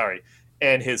 Delaplane, sorry.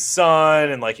 And his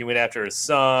son, and, like, he went after his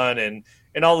son, and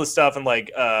all this stuff. And, like,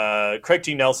 Craig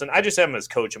T. Nelson, I just have him as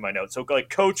Coach in my notes. So,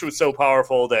 like, Coach was so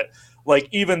powerful that, like,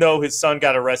 even though his son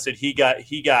got arrested, he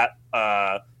got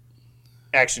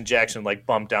Action Jackson like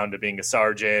bumped down to being a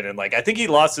sergeant, and like I think he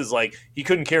lost his like he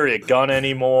couldn't carry a gun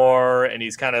anymore, and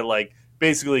he's kind of like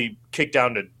basically kicked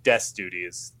down to desk duty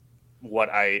is what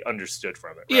I understood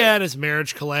from it. Right? Yeah, and his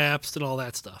marriage collapsed and all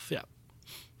that stuff. Yeah,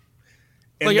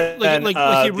 like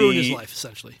he ruined his life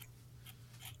essentially.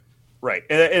 Right,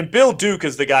 and Bill Duke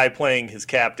is the guy playing his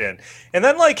captain, and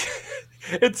then like.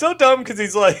 It's so dumb because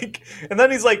he's like, and then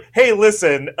he's like, hey,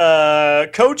 listen,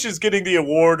 Coach is getting the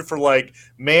award for like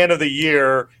Man of the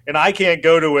Year, and I can't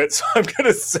go to it, so I'm going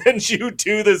to send you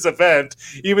to this event,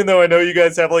 even though I know you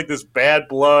guys have like this bad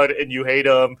blood and you hate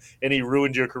him and he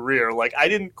ruined your career. Like, I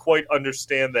didn't quite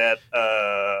understand that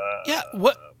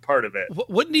part of it.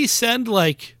 Wouldn't he send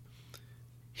like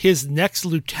his next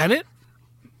lieutenant?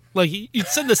 Like, you'd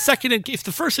send the second in, if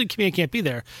the first in command can't be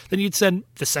there, then you'd send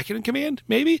the second in command,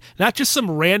 maybe? Not just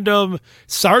some random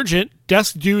sergeant,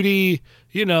 desk duty,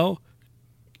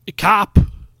 cop.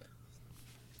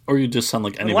 Or you just send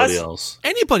like anybody else.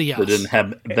 Anybody else.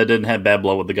 That didn't have bad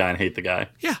blood with the guy and hate the guy.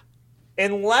 Yeah.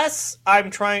 Unless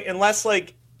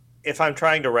like, if I'm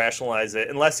trying to rationalize it,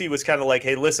 unless he was kind of like,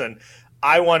 hey, listen,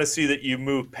 I want to see that you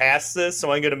move past this,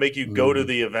 so I'm going to make you go to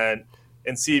the event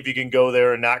and see if you can go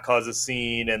there and not cause a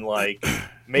scene, and like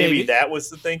maybe that was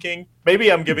the thinking.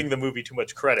 Maybe I'm giving the movie too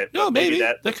much credit. No, maybe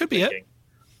that could be it.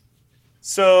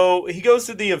 So he goes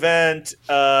to the event.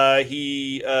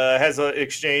 He has an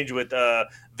exchange with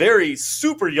very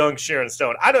super young Sharon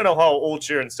Stone. I don't know how old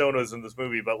Sharon Stone was in this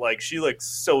movie, but like she looks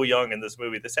so young in this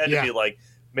movie. This had to be like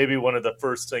maybe one of the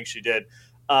first things she did.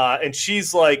 And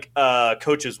she's like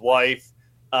Coach's wife.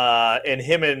 And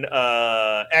him and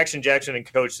Action Jackson and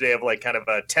Coach, they have like kind of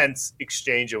a tense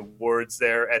exchange of words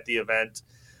there at the event.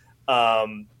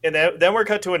 And then we're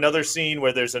cut to another scene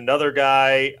where there's another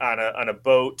guy on a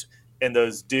boat, and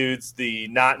those dudes, the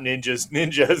not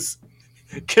ninjas,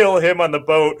 kill him on the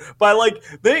boat. But like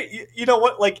you know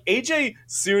what? Like AJ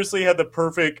seriously had the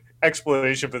perfect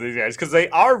explanation for these guys because they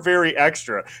are very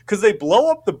extra because they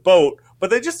blow up the boat. But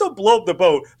they just don't blow up the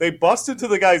boat. They bust into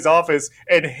the guy's office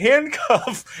and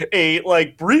handcuff a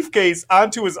like briefcase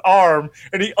onto his arm,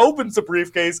 and he opens the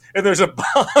briefcase, and there's a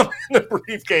bomb in the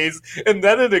briefcase, and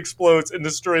then it explodes and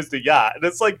destroys the yacht. And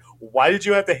it's like, why did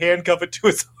you have to handcuff it to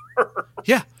his arm?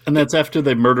 Yeah, and that's after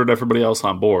they murdered everybody else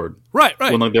on board. Right.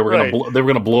 When like they were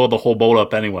gonna blow the whole boat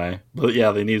up anyway. But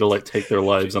yeah, they need to like take their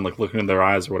lives and like look in their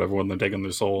eyes or whatever when they're taking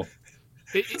their soul.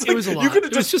 It was a lot. You could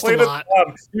have just played a lot.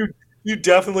 You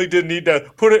definitely did need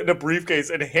to put it in a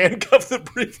briefcase and handcuff the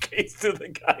briefcase to the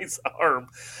guy's arm.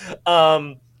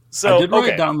 So I did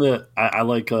write down that I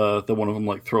like that one of them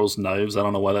like throws knives. I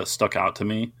don't know why that stuck out to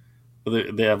me.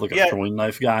 They have like a throwing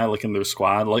knife guy like in their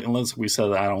squad. Like unless we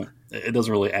said it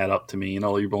doesn't really add up to me.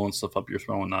 You're blowing stuff up, you're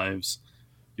throwing knives,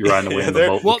 you're riding away in the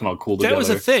boat, looking all cool together. That was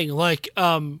a thing. Like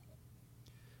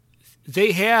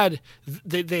they had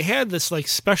this like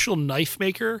special knife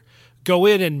maker go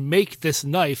in and make this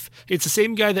knife. It's the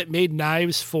same guy that made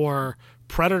knives for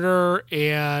Predator,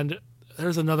 and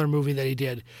there's another movie that he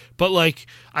did. But like,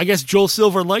 I guess Joel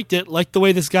Silver liked the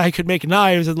way this guy could make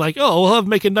knives, and like, oh, we'll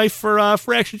make a knife for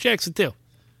Action Jackson too.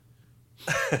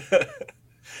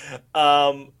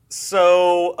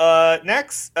 So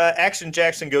next, Action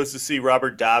Jackson goes to see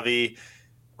Robert Davi.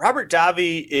 Robert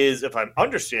Davi is, if I'm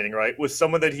understanding right, was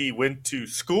someone that he went to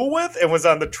school with and was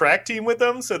on the track team with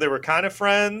them, so they were kind of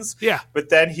friends. Yeah. But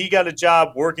then he got a job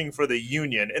working for the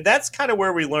union, and that's kind of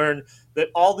where we learn that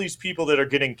all these people that are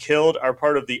getting killed are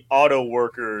part of the auto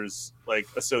workers like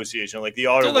association, like the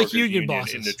auto workers union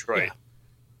bosses in Detroit. Yeah.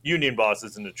 Union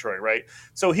bosses in Detroit, right?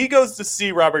 So he goes to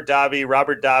see Robert Davi.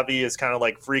 Robert Davi is kind of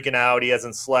like freaking out. He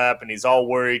hasn't slept, and he's all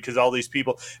worried because all these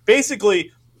people,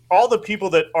 basically all the people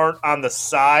that aren't on the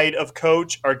side of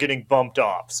Coach are getting bumped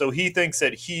off. So he thinks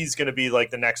that he's going to be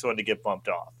like the next one to get bumped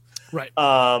off. Right.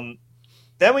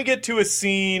 Then we get to a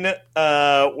scene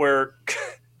where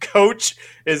Coach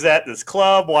is at this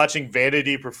club watching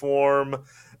Vanity perform.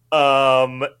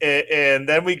 And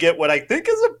then we get what I think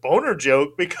is a boner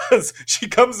joke because she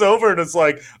comes over and it's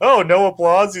like, oh, no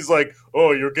applause. He's like,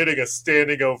 oh, you're getting a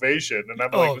standing ovation. And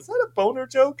I'm like, was that a boner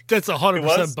joke? That's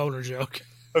 100% boner joke.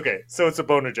 Okay, so it's a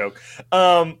boner joke.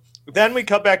 Then we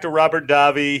cut back to Robert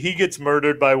Davi. He gets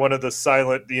murdered by one of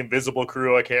the invisible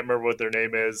crew. I can't remember what their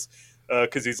name is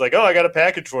because he's like, oh, I got a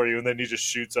package for you. And then he just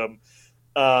shoots them.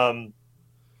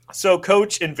 So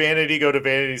Coach and Vanity go to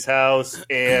Vanity's house,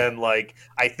 and like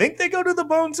I think they go to the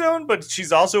Bone Zone, but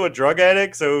she's also a drug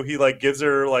addict, so he like gives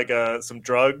her like some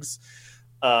drugs.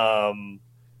 And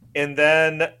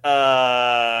then they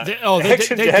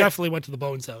definitely went to the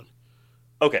Bone Zone.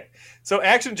 Okay, so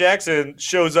Action Jackson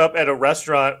shows up at a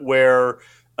restaurant where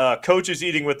Coach is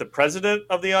eating with the president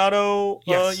of the auto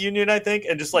union, I think,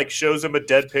 and just like shows him a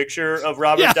dead picture of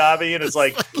Robert Davi, and it's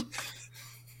like.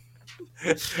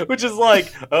 Which is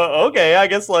like, okay, I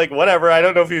guess like whatever. I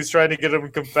don't know if he was trying to get him to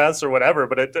confess or whatever,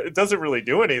 but it doesn't really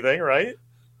do anything, right?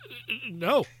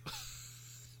 No.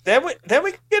 Then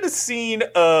we get a scene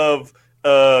of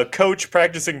Coach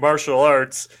practicing martial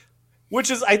arts,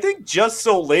 which is, I think, just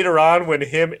so later on when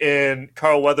him and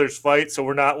Carl Weathers fight, so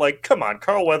we're not like, come on,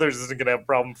 Carl Weathers isn't going to have a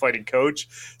problem fighting Coach.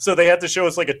 So they have to show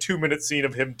us like a 2-minute scene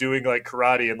of him doing like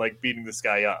karate and like beating this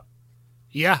guy up.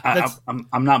 Yeah,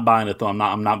 I'm not buying it though. I'm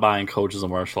not buying Coach as a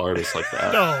martial artist like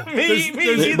that. No, me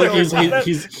either.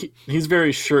 He's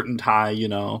very shirt and tie. It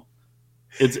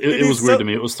was weird to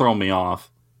me. It was throwing me off.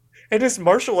 And his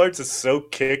martial arts is so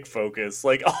kick focused.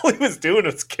 Like all he was doing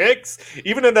was kicks.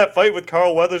 Even in that fight with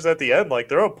Carl Weathers at the end, like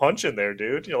throw a punch in there,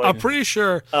 dude. You're like, I'm pretty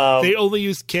sure they only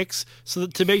used kicks so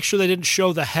that to make sure they didn't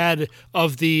show the head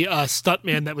of the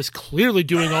stuntman that was clearly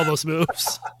doing all those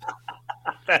moves.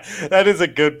 That is a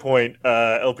good point,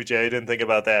 LPJ. I didn't think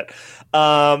about that.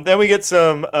 Then we get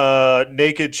some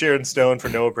naked Sharon Stone for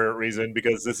no apparent reason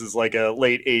because this is like a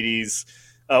late 80s.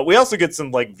 We also get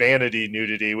some like Vanity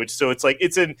nudity, so it's like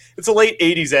it's a late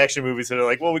 80s action movie. So they're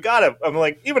like, well, we gotta. I'm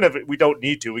like, even if we don't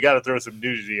need to, we gotta throw some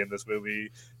nudity in this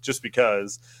movie just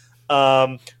because.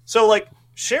 So like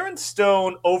Sharon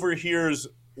Stone overhears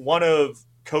one of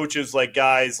Coach's like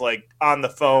guys like on the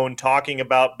phone talking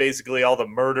about basically all the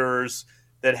murders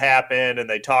that happened, and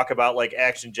they talk about like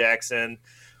Action Jackson.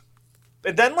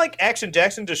 And then like Action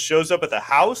Jackson just shows up at the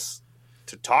house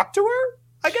to talk to her,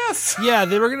 I guess. Yeah,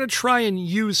 they were going to try and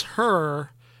use her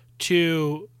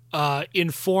to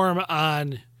inform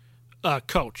on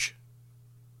Coach.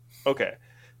 Okay.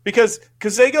 Because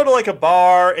they go to like a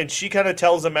bar and she kind of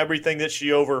tells them everything that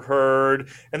she overheard,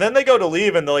 and then they go to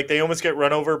leave and they almost get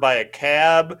run over by a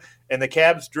cab, and the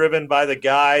cab's driven by the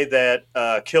guy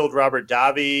that killed Robert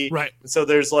Davi. Right. And so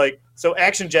there's so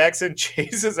Action Jackson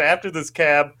chases after this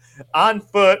cab on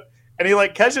foot, and he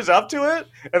like catches up to it,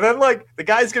 and then like the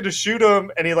guy's going to shoot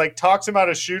him, and he like talks him out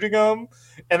of shooting him,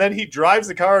 and then he drives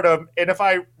the car at him, and if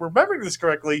I remember this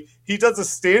correctly, he does a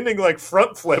standing like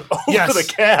front flip over the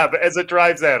cab as it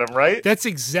drives at him, right? That's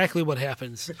exactly what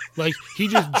happens. Like he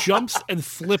just jumps and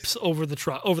flips over the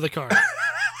car.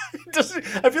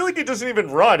 I feel like he doesn't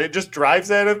even run. It just drives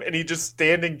at him, and he just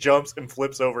standing jumps and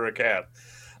flips over a cab.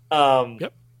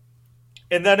 Yep.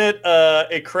 And then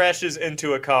it crashes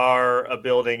into a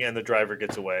building, and the driver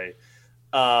gets away.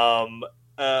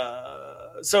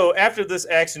 So after this,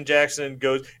 Action Jackson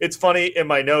goes. It's funny in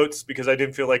my notes because I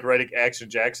didn't feel like writing Action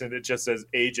Jackson. It just says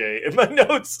AJ in my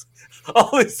notes all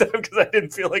this time because I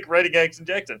didn't feel like writing Action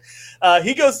Jackson.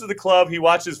 He goes to the club. He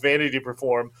watches Vanity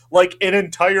perform like an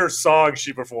entire song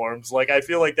she performs. Like I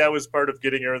feel like that was part of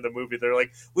getting her in the movie. They're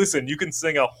like, listen, you can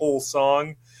sing a whole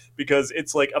song because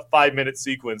it's like a 5-minute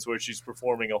sequence where she's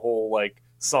performing a whole like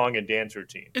song and dance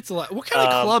routine. It's a lot. What kind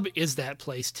of club is that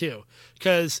place too?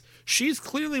 Because she's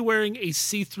clearly wearing a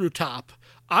see-through top.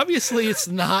 Obviously, it's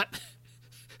not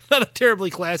a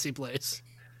terribly classy place.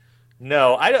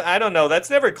 No, I don't know. That's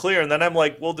never clear. And then I'm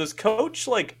like, well, does Coach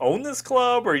like own this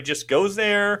club, or he just goes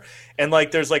there and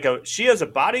like there's like she has a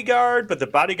bodyguard, but the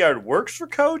bodyguard works for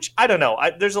Coach? I don't know.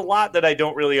 There's a lot that I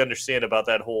don't really understand about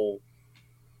that whole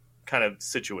kind of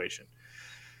situation.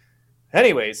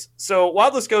 Anyways, so while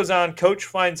this goes on, Coach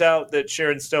finds out that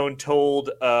Sharon Stone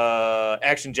told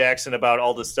Action Jackson about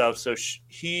all this stuff, so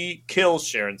he kills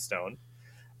Sharon Stone.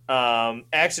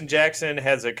 Action Jackson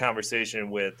has a conversation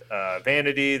with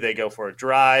Vanity. They go for a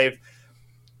drive.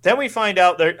 Then we find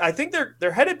out I think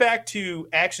they're headed back to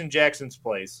Action Jackson's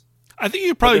place. I think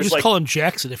you could probably just call him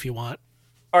Jackson if you want.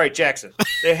 All right, Jackson.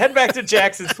 They head back to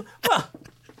Jackson's.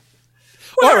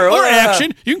 Or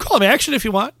Action. You can call him Action if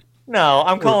you want. No,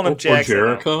 I'm calling him Jackson. Or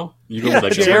Jericho. You go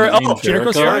with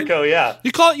Jericho. Yeah.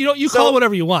 You call it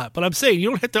whatever you want, but I'm saying you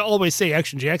don't have to always say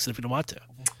Action Jackson if you don't want to.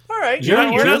 All right, you're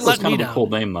not letting me down. A cool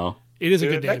name though. It is a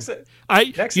good name.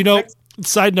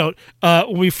 Side note: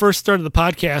 when we first started the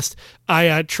podcast,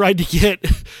 I tried to get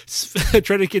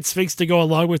Sphinx to go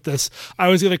along with this. I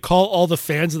was going to call all the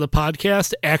fans of the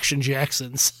podcast Action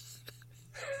Jacksons.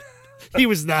 He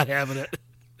was not having it.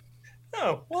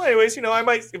 Oh, well, anyways, I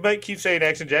might keep saying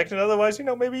Action Jackson. Otherwise,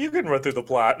 maybe you can run through the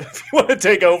plot if you want to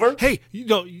take over. Hey, you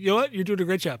know what? You're doing a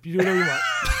great job. You do whatever you want.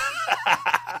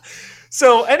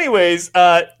 So, anyways,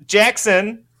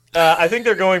 Jackson, I think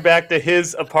they're going back to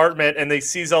his apartment, and they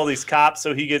sees all these cops,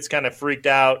 so he gets kind of freaked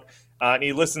out, and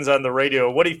he listens on the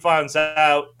radio. What he finds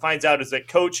out is that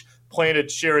Coach planted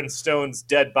Sharon Stone's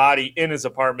dead body in his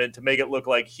apartment to make it look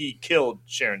like he killed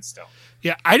Sharon Stone.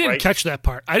 Yeah, I didn't catch that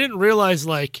part. I didn't realize,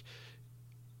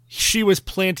 she was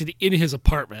planted in his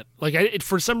apartment.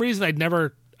 For some reason, I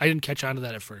didn't catch on to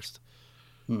that at first.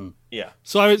 Yeah.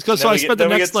 So I spent the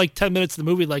next 10 minutes of the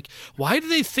movie why do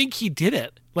they think he did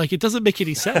it? It doesn't make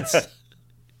any sense.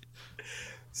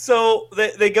 So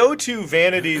they go to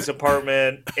Vanity's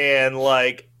apartment and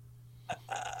I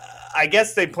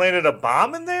guess they planted a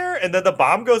bomb in there, and then the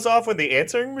bomb goes off when the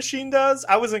answering machine does.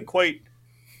 I wasn't quite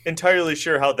entirely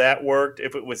sure how that worked,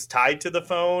 if it was tied to the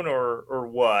phone or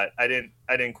what. I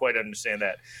didn't quite understand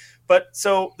that. But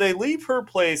so they leave her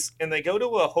place and they go to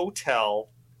a hotel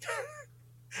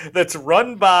that's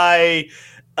run by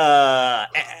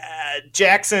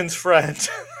Jackson's friend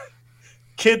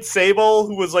Kid Sable,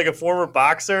 who was a former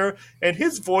boxer, and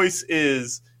his voice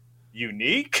is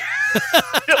unique.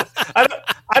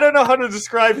 I don't know how to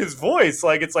describe his voice. It's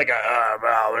right?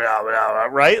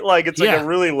 It's a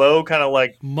really low kind of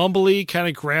mumbly, kind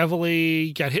of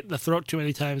gravelly, got hit in the throat too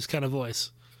many times kind of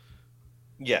voice.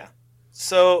 Yeah.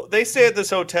 So they stay at this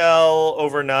hotel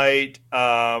overnight.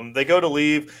 They go to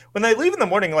leave. When they leave in the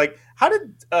morning, how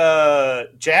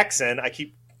did Jackson, I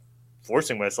keep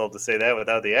forcing myself to say that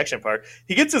without the action part,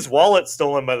 he gets his wallet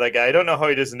stolen by that guy. I don't know how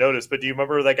he doesn't notice, but do you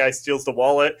remember that guy steals the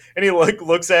wallet and he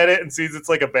looks at it and sees it's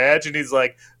like a badge and he's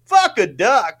like, fuck a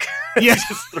duck. Yeah. He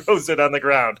just throws it on the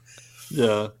ground.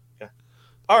 Yeah.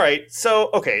 All right. So,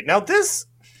 okay. Now this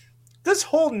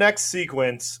whole next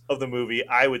sequence of the movie,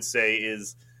 I would say,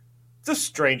 is the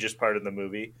strangest part of the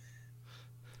movie.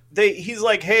 He's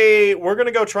like, hey, we're going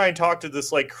to go try and talk to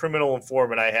this criminal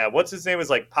informant I have. What's his name? Is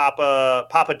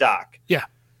Papa Doc. Yeah.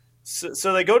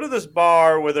 So they go to this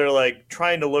bar where they're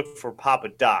trying to look for Papa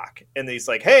Doc. And he's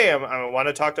like, hey, I want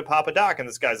to talk to Papa Doc. And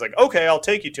this guy's like, okay, I'll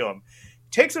take you to him.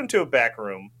 Takes him to a back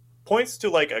room, points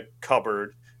to a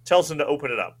cupboard, tells him to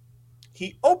open it up.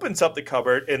 He opens up the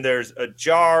cupboard and there's a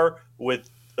jar with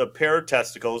a pair of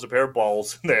testicles, a pair of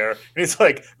balls in there. And he's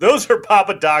like, those are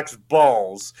Papa Doc's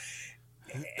balls.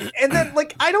 And then,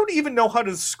 I don't even know how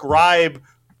to describe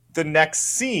the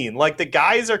next scene. The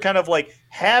guys are kind of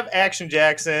have Action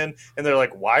Jackson, and they're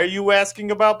like, why are you asking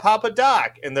about Papa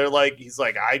Doc? And they're like, he's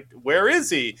like, where is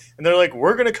he? And they're like,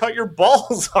 we're going to cut your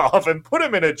balls off and put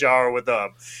him in a jar with them.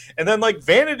 And then,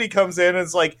 Vanity comes in and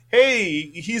is like,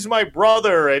 hey, he's my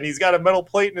brother, and he's got a metal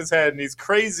plate in his head, and he's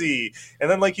crazy. And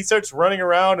then, he starts running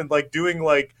around and, doing,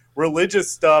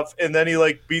 religious stuff, and then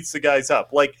he, beats the guys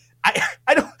up.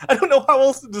 I don't know how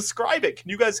else to describe it. Can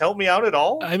you guys help me out at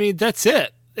all? I mean, that's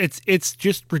it. It's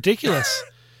just ridiculous.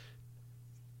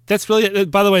 That's really.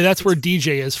 By the way, that's where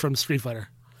DJ is from Street Fighter.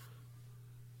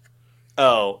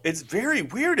 Oh, it's very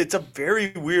weird. It's a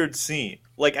very weird scene.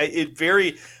 Like, I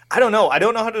don't know. I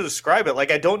don't know how to describe it. Like,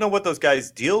 I don't know what those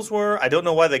guys' deals were. I don't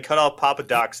know why they cut off Papa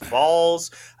Doc's balls.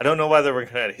 I don't know why they were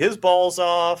going to cut his balls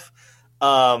off.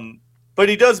 But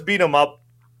he does beat them up.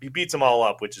 He beats them all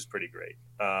up, which is pretty great.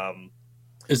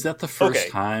 Is that the first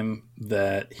time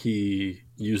that he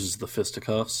uses the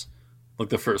fisticuffs? Like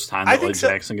the first time that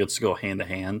Jackson gets to go hand to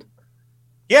hand?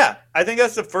 Yeah, I think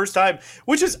that's the first time,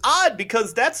 which is odd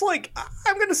because that's like,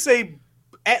 I'm going to say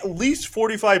at least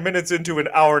 45 minutes into an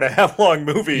hour and a half long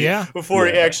movie before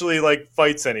he actually like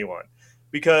fights anyone.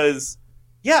 Because,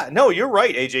 you're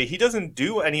right, AJ. He doesn't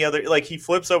do any other, like he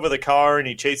flips over the car and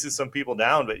he chases some people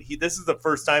down, but this is the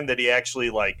first time that he actually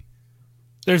like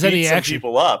there's any action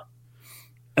people up.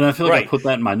 And I feel like I put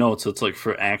that in my notes. It's like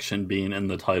for action being in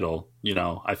the title,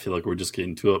 I feel like we're just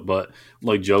getting to it. But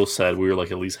like Joe said, we were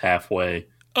like at least halfway.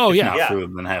 Oh, yeah. Not further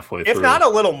than halfway through. If not a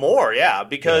little more,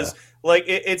 because like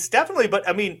it's definitely, but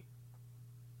I mean,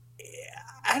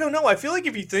 I don't know. I feel like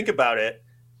if you think about it,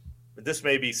 this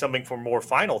may be something for more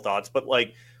final thoughts, but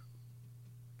like,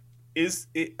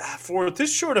 for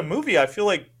this short a movie, I feel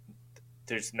like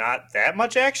there's not that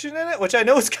much action in it, which I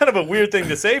know is kind of a weird thing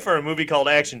to say for a movie called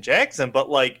Action Jackson, but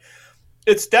like,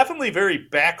 it's definitely very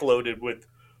backloaded with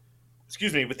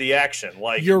the action.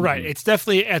 Like, you're right. It's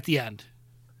definitely at the end.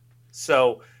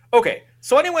 So, okay.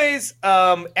 So anyways,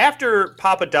 after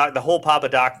Papa Doc, the whole Papa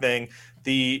Doc thing,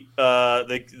 the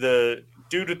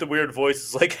dude with the weird voice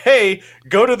is like, hey,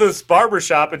 go to this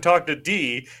barbershop and talk to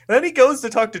Dee. And then he goes to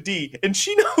talk to Dee, and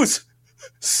she knows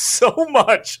so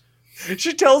much.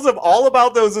 She tells him all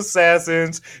about those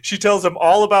assassins. She tells him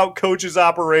all about Coach's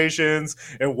operations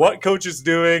and what Coach is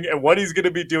doing and what he's going to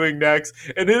be doing next.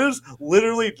 And it is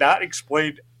literally not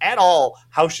explained at all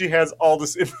how she has all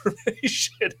this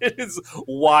information. It is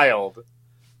wild.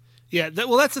 Yeah,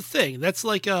 that's the thing. That's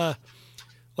like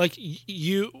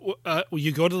you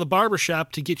go to the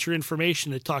barbershop to get your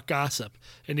information, to talk gossip,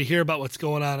 and to hear about what's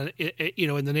going on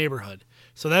in the neighborhood.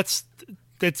 So that's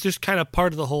just kind of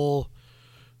part of the whole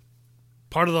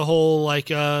like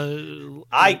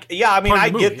I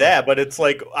get that, but it's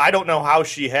like I don't know how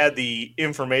she had the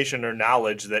information or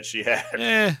knowledge that she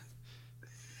had.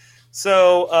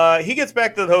 So he gets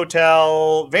back to the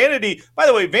hotel. Vanity, by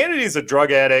the way, Vanity's a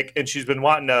drug addict, and she's been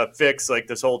wanting to fix like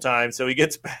this whole time. So he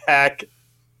gets back,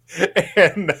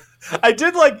 and I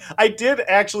did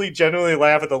actually genuinely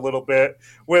laugh at a little bit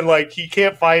when like he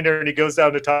can't find her, and he goes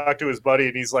down to talk to his buddy,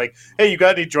 and he's like, "Hey, you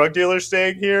got any drug dealers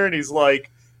staying here?" And he's like,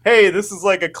 "Hey, this is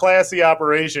like a classy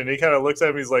operation." And he kind of looks at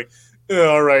him. He's like,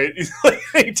 all right.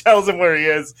 He tells him where he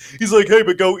is. He's like, hey,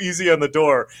 but go easy on the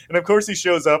door. And of course he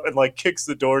shows up and like kicks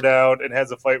the door down and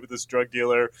has a fight with this drug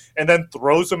dealer and then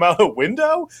throws him out a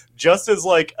window just as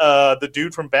like the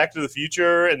dude from Back to the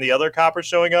Future and the other cop are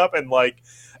showing up. And like,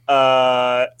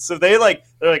 so they're like,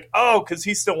 oh, because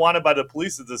he's still wanted by the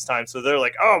police at this time. So they're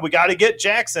like, oh, we got to get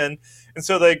Jackson. And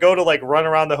so they go to like run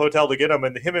around the hotel to get him,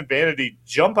 and him and Vanity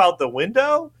jump out the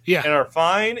window and are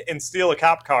fine and steal a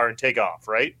cop car and take off,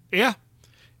 right? Yeah.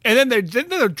 And then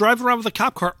they're driving around with a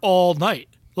cop car all night.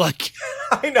 Like,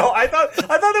 I know. I thought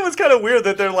it was kind of weird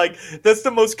that they're like, that's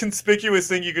the most conspicuous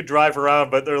thing you could drive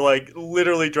around, but they're like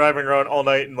literally driving around all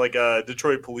night in like a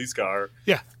Detroit police car.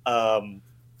 Yeah.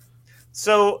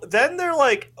 So then they're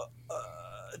like,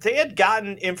 they had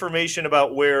gotten information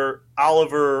about where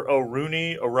Oliver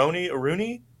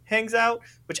Aroni hangs out,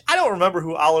 which I don't remember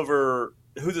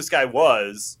who this guy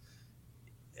was.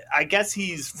 I guess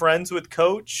he's friends with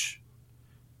Coach.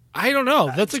 I don't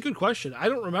know. That's a good question. I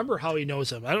don't remember how he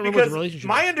knows him. I don't remember the relationship.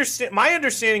 My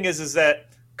understanding is that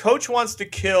Coach wants to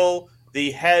kill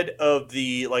the head of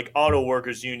the like auto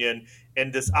workers union,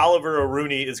 and this Oliver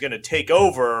Aroni is going to take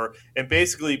over and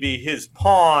basically be his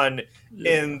pawn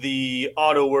in the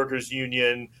auto workers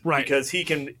union, right? Because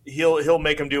he'll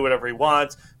make him do whatever he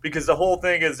wants. Because the whole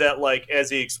thing is that, like, as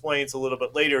he explains a little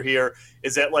bit later here,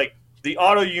 is that like the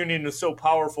auto union is so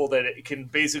powerful that it can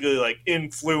basically like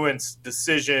influence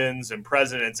decisions and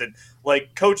presidents. And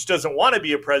like Coach doesn't want to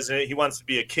be a president; he wants to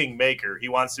be a kingmaker. He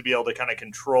wants to be able to kind of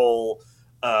control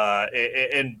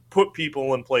and put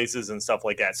people in places and stuff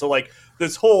like that. So like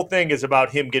this whole thing is about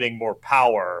him getting more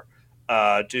power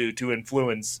to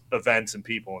influence events and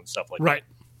people and stuff like that. Right.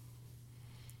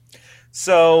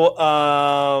 So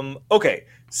okay.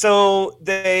 So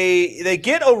they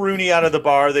get Aroni out of the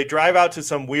bar. They drive out to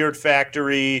some weird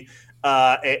factory,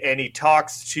 and he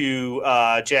talks to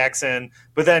Jackson.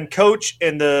 But then Coach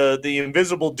and the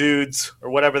invisible dudes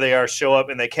or whatever they are show up,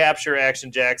 and they capture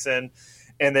Action Jackson,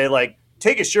 and they like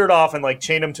take his shirt off and like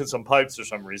chain him to some pipes for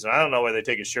some reason. I don't know why they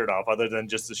take his shirt off other than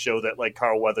just to show that like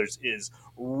Carl Weathers is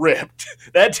ripped.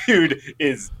 That dude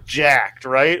is jacked,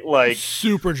 right? Like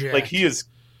super jacked. Like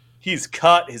he's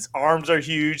cut. His arms are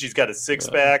huge. He's got a six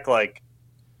pack. Like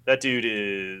that dude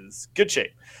is good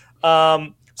shape.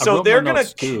 So they're gonna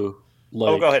too.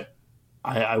 Like, go ahead.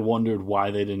 I wondered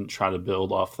why they didn't try to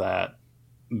build off that.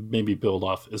 Maybe build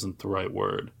off isn't the right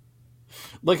word.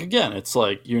 Like, again, it's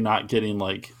like you're not getting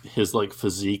like his like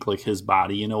physique, like his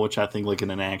body, you know, which I think like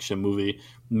in an action movie,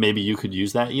 maybe you could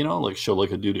use that, you know, like show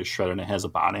like a dude is shredded and has a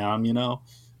body on him, you know,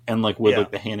 and like with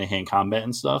like the hand-to-hand combat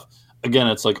and stuff. Again,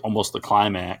 it's like almost the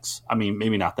climax. I mean,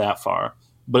 maybe not that far,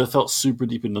 but it felt super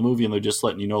deep in the movie, and they're just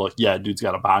letting you know, like, yeah, dude's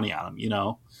got a body on him, you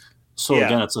know. So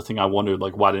again, it's the thing I wondered,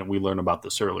 like, why didn't we learn about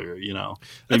this earlier? You know,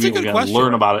 maybe that's a good question.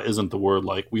 Learn about it isn't the word,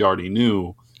 like we already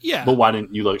knew. Yeah. But why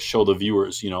didn't you like show the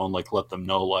viewers, you know, and like let them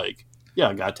know, like,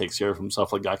 yeah, a guy takes care of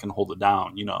himself, like, guy can hold it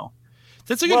down, you know.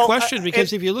 That's a good question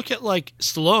because if you look at like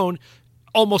Stallone,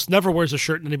 almost never wears a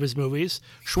shirt in any of his movies.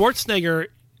 Schwarzenegger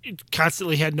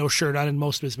constantly had no shirt on in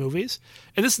most of his movies,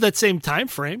 and this is that same time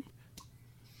frame.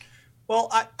 Well,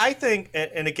 I think,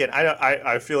 and again,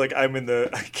 I feel like I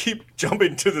keep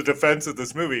jumping to the defense of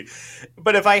this movie,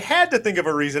 but if I had to think of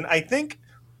a reason, I think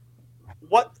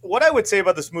what I would say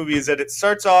about this movie is that it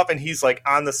starts off and he's like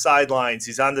on the sidelines,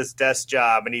 he's on this desk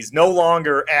job, and he's no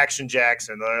longer Action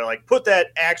Jackson. They're like, put that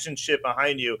action shit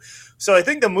behind you. So I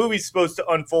think the movie's supposed to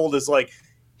unfold as like,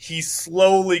 he's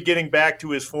slowly getting back to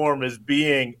his form as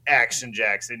being Action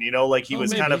Jackson, you know, like he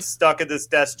was kind of stuck at this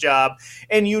desk job.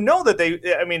 And you know that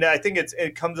I think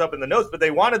it comes up in the notes, but they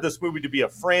wanted this movie to be a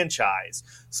franchise.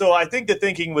 So I think the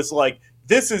thinking was like,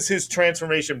 this is his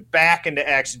transformation back into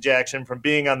Action Jackson from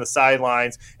being on the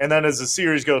sidelines. And then as the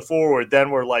series goes forward, then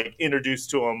we're like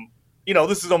introduced to him. You know,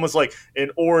 this is almost like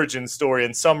an origin story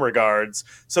in some regards.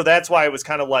 So that's why it was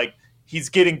kind of like, he's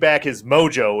getting back his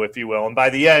mojo, if you will, and by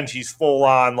the end, he's full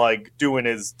on like doing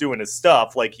his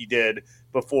stuff like he did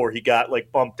before he got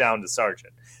like bumped down to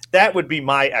sergeant. That would be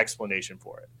my explanation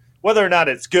for it. Whether or not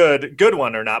it's good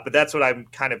one or not, but that's what I'm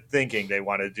kind of thinking they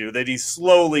want to do. That he's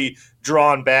slowly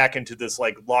drawn back into this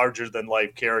like larger than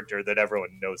life character that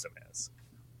everyone knows him as.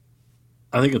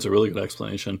 I think it's a really good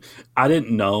explanation. I don't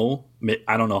know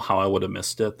how I would have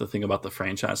missed it. The thing about the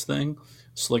franchise thing.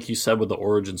 So like you said with the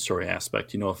origin story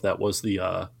aspect, you know, if that was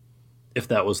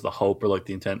the hope or like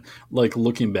the intent, like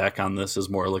looking back on this as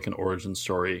more like an origin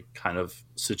story kind of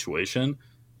situation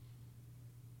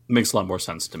makes a lot more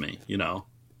sense to me, you know?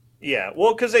 Yeah,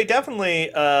 well, because they definitely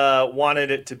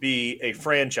wanted it to be a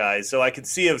franchise. So I could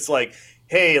see it's like,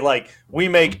 hey, like we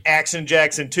make Action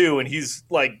Jackson 2 and he's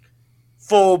like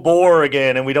full bore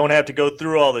again and we don't have to go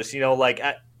through all this, you know, like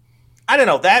I don't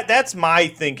know. That's my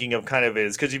thinking of kind of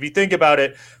is because if you think about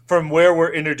it from where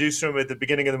we're introduced to him at the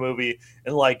beginning of the movie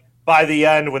and like by the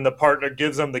end when the partner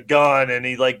gives him the gun and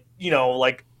he like, you know,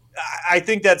 like I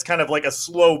think that's kind of like a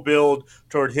slow build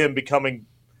toward him becoming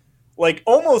like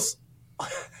almost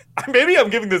maybe I'm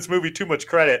giving this movie too much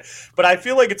credit, but I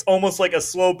feel like it's almost like a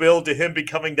slow build to him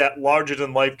becoming that larger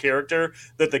than life character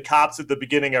that the cops at the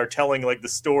beginning are telling like the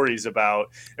stories about.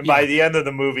 And by the end of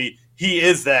the movie, he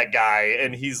is that guy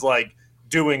and he's like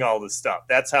doing all this stuff.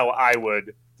 That's how I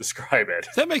would describe it.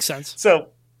 That makes sense. So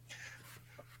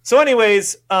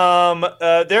anyways,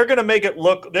 they're going to make it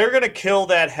look, they're going to kill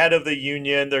that head of the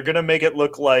Union. They're going to make it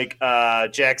look like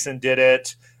Jackson did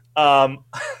it.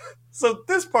 So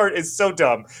this part is so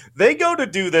dumb. They go to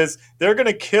do this. They're going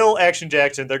to kill Action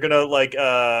Jackson. They're going to like,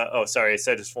 I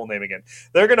said his full name again.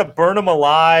 They're going to burn him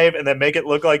alive and then make it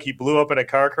look like he blew up in a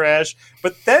car crash.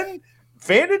 But then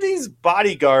Vanity's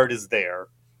bodyguard is there.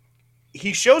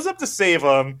 He shows up to save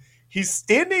him. He's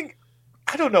standing,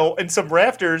 I don't know, in some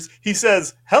rafters. He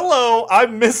says, "Hello,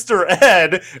 I'm Mr.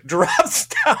 Ed," drops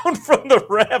down from the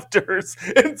rafters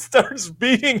and starts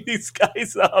beating these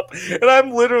guys up. And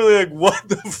I'm literally like, what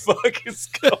the fuck is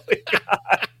going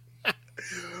on?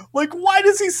 Like, why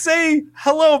does he say,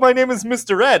 "Hello, my name is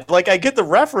Mr. Ed"? Like, I get the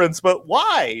reference, but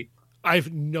why? I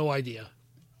have no idea.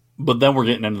 But then we're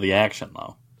getting into the action,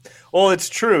 though. Well, it's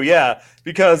true, yeah,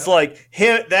 because like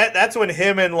him, that's when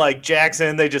him and like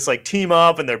Jackson, they just like team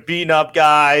up and they're beating up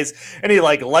guys, and he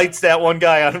like lights that one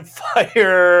guy on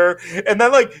fire, and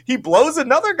then like he blows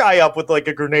another guy up with like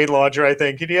a grenade launcher, I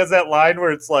think, and he has that line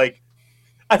where it's like,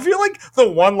 I feel like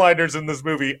the one-liners in this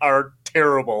movie are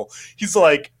terrible. He's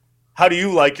like, "How do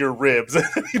you like your ribs?" And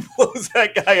he blows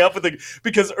that guy up with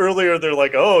because earlier they're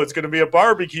like, "Oh, it's going to be a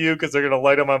barbecue because they're going to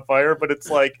light him on fire." But it's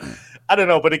like, I don't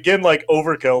know. But again, like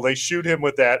overkill, they shoot him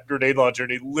with that grenade launcher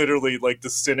and he literally like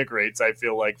disintegrates, I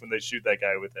feel like, when they shoot that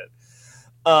guy with it.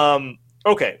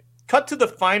 Okay. cut to the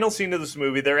final scene of this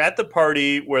movie. They're at the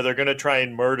party where they're going to try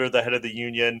and murder the head of the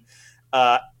union.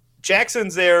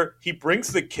 Jackson's there. He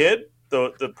brings the kid,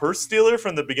 the purse stealer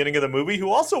from the beginning of the movie, who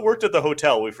also worked at the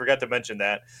hotel. We forgot to mention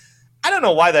that. I don't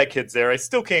know why that kid's there. I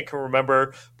still can't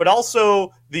remember. But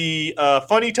also the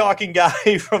funny talking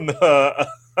guy from the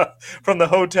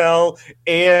hotel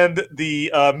and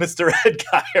the Mr. Ed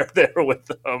guy are there with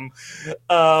them.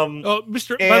 By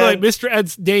the way, Mr.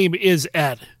 Ed's name is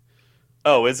Ed.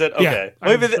 Oh, is it? Okay.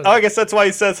 Yeah, I guess that's why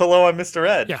he says hello, I'm Mr.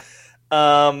 Ed. Yeah.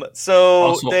 So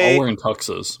also, all wearing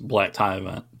tuxes, black tie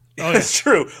event. Oh, it's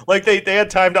true. Like they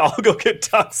had time to all go get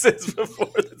tuxes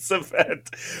before this event,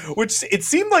 which it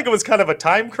seemed like it was kind of a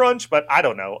time crunch, but I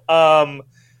don't know.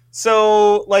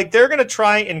 So like they're gonna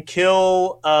try and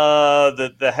kill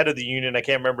the head of the union. I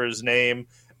can't remember his name,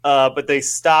 but they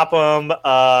stop him.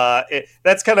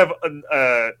 That's kind of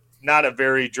not a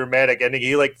very dramatic ending.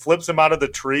 He like flips him out of the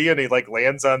tree and he like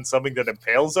lands on something that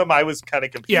impales him. I was kind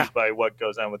of confused by what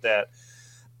goes on with that.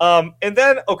 And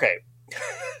then okay.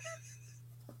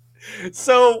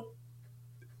 So,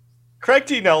 Craig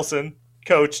T. Nelson,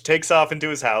 coach, takes off into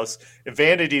his house.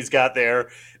 Vanity's got there.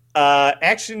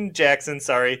 Action Jackson,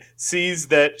 sees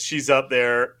that she's up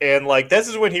there. And, like, this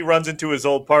is when he runs into his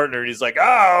old partner. He's like,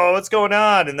 oh, what's going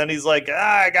on? And then he's like,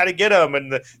 I got to get him.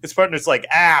 And his partner's like,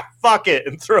 fuck it,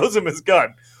 and throws him his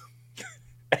gun.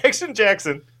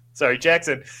 Jackson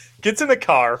gets in a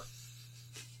car.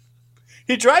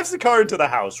 He drives the car into the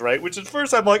house, right? Which at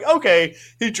first I'm like, okay,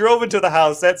 he drove into the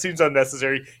house. That seems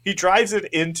unnecessary. He drives it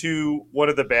into one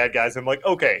of the bad guys. I'm like,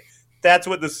 okay, that's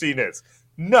what the scene is.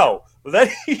 No.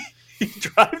 Then he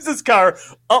drives his car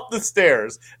up the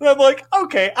stairs. And I'm like,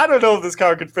 okay, I don't know if this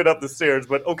car could fit up the stairs,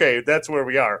 but okay, that's where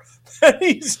we are. Then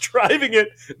he's driving it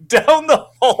down the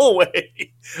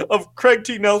hallway of Craig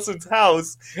T. Nelson's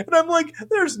house. And I'm like,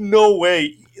 there's no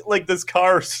way, like, this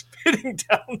car spinning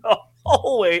down the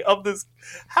hallway of this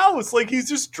house. Like, he's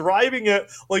just driving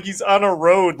it like he's on a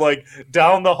road, like,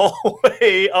 down the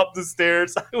hallway, up the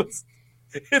stairs.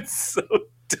 It's so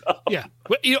dumb. Yeah.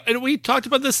 And we talked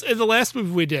about this in the last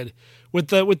movie we did with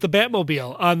the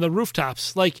Batmobile on the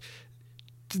rooftops. Like,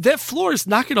 that floor is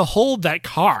not going to hold that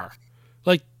car.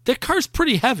 Like, that car's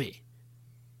pretty heavy.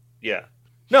 Yeah.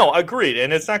 No, agreed.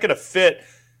 And it's not going to fit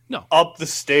up the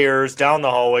stairs, down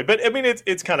the hallway. But, I mean,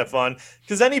 it's kind of fun.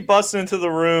 Because then he busts into the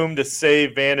room to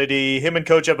save Vanity. Him and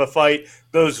Coach have a fight.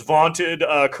 Those vaunted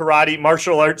karate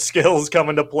martial arts skills come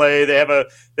into play. They have a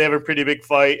pretty big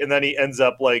fight. And then he ends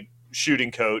up, like,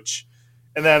 shooting Coach.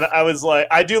 And then I was like,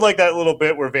 I do like that little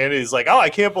bit where Vanity's like, oh, I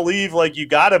can't believe, like, you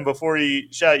got him before he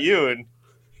shot you. And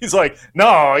he's like,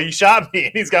 no, he shot me.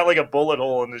 And he's got, like, a bullet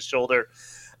hole in his shoulder.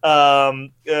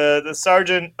 The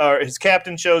sergeant or his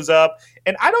captain shows up,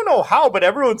 and I don't know how, but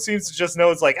everyone seems to just know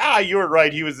it's like, you were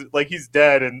right. He was like, he's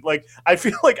dead. And like, I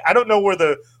feel like, I don't know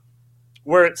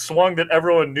where it swung that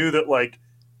everyone knew that like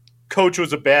Coach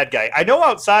was a bad guy. I know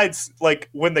outside, like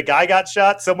when the guy got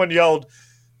shot, someone yelled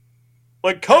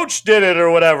like Coach did it or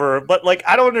whatever. But like,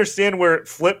 I don't understand where it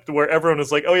flipped, where everyone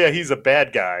was like, oh yeah, he's a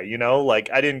bad guy. You know,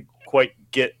 like I didn't quite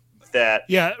get that.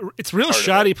 Yeah. It's real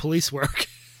shoddy police work.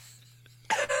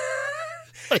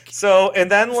 Like, so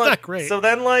then the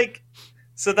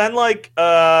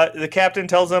captain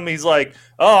tells him, he's like,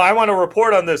 oh, I want to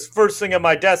report on this first thing on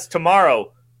my desk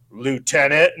tomorrow,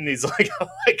 Lieutenant. And he's like, oh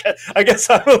my God, I guess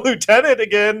I'm a lieutenant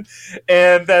again.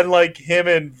 And then like him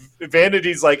and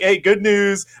Vanity's like, hey, good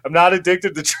news, I'm not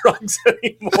addicted to drugs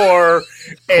anymore.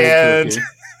 And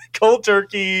cold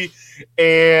turkey.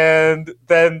 And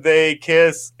then they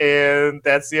kiss, and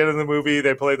that's the end of the movie.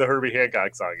 They play the Herbie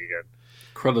Hancock song again.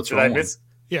 Credits rolling.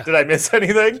 Did I miss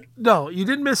anything? No, you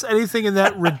didn't miss anything in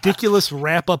that ridiculous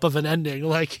wrap-up of an ending.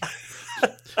 Like,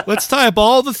 let's tie up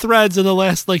all the threads in the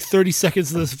last, like, 30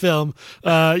 seconds of this film.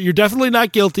 You're definitely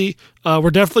not guilty. We're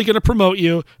definitely going to promote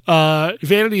you.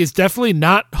 Vanity is definitely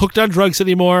not hooked on drugs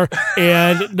anymore.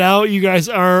 And now you guys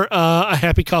are a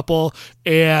happy couple.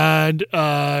 And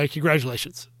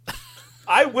congratulations.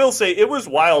 I will say it was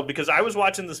wild because I was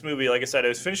watching this movie. Like I said, I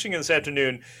was finishing it this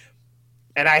afternoon.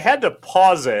 And I had to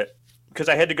pause it because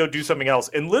I had to go do something else.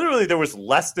 And literally there was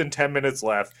less than 10 minutes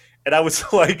left. And I was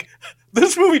like,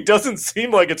 this movie doesn't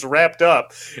seem like it's wrapped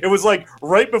up. It was like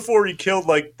right before he killed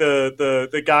like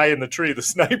the guy in the tree, the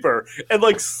sniper. And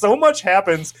like so much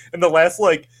happens in the last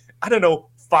like, I don't know,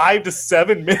 5 to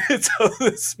 7 minutes of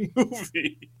this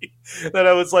movie that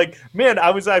I was like, man,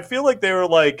 I feel like they were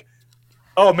like,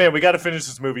 oh man, we got to finish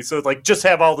this movie. So like just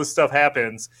have all this stuff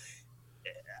happens.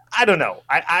 I don't know.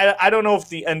 I don't know if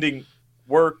the ending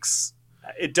works.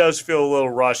 It does feel a little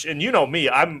rushed. And you know me,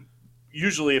 I'm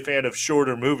usually a fan of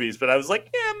shorter movies, but I was like,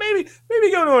 yeah,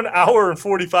 maybe go to an hour and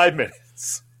 45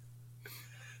 minutes.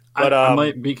 But I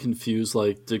might be confused.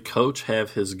 Like, did Coach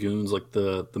have his goons, like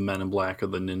the Men in Black or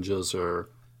the ninjas or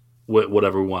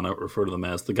whatever we want to refer to them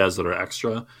as, the guys that are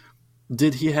extra?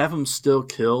 Did he have him still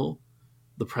kill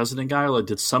the president guy? Or like,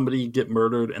 did somebody get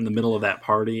murdered in the middle of that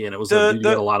party? And it was like, did you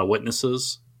get a lot of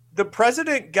witnesses? The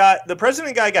president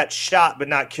guy got shot but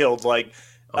not killed. Like,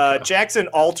 okay. Jackson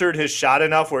altered his shot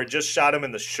enough where it just shot him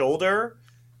in the shoulder.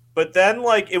 But then,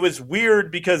 like, it was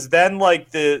weird because then,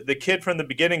 like, the kid from the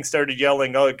beginning started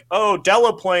yelling, like, "Oh,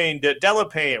 Delaplane,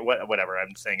 whatever,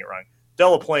 I'm saying it wrong.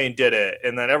 Delaplane did it."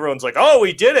 And then everyone's like, "Oh,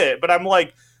 he did it." But I'm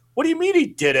like, what do you mean he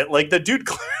did it? Like, the dude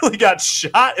clearly got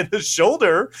shot in the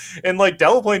shoulder, and, like,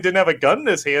 Delaplane didn't have a gun in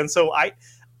his hand. So I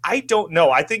don't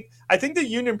know. I think the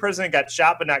Union president got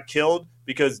shot but not killed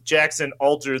because Jackson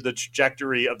altered the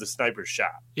trajectory of the sniper's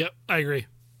shot. Yep, I agree.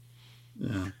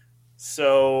 Yeah.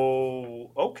 So,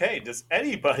 okay, does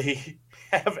anybody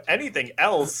have anything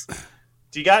else?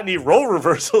 Do you got any role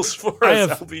reversals for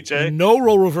us, LBJ? No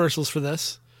role reversals for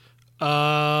this.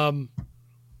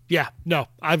 Yeah, no,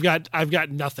 I've got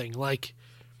nothing. Like,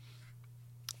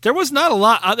 there was not a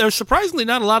lot. There was surprisingly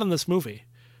not a lot in this movie.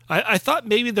 I thought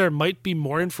maybe there might be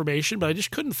more information, but I just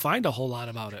couldn't find a whole lot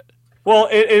about it. Well,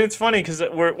 it's funny because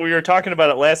we were talking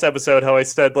about it last episode. How I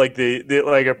said like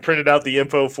I printed out the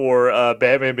info for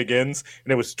Batman Begins,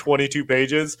 and it was 22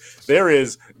 pages. There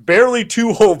is barely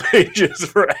 2 whole pages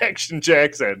for Action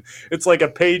Jackson. It's like a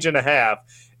page and a half,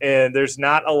 and there's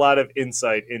not a lot of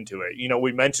insight into it. You know,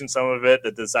 we mentioned some of it,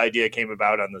 that this idea came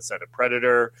about on the set of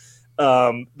Predator.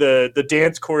 The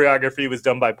dance choreography was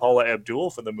done by Paula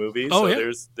Abdul for the movie. Oh, so yeah.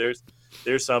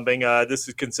 There's something. This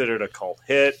is considered a cult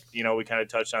hit. You know, we kind of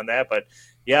touched on that, but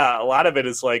yeah, a lot of it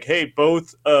is like, hey,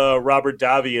 both Robert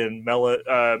Davi and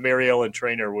Mary Ellen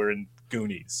Trainor were in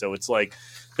Goonies, so it's like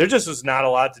there just was not a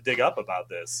lot to dig up about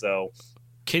this. So,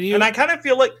 and I kind of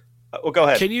feel like, go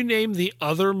ahead. Can you name the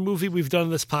other movie we've done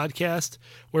in this podcast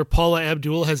where Paula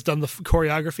Abdul has done the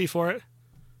choreography for it?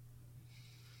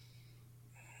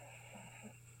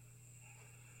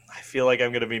 I feel like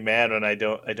I'm going to be mad when I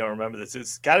don't remember this.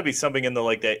 It's got to be something in the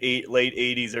late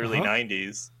 80s, early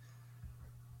 90s.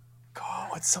 God,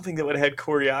 what's something that would have had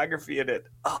choreography in it?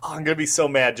 Oh, I'm going to be so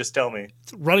mad. Just tell me.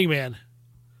 It's Running Man.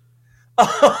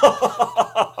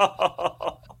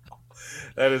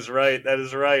 That is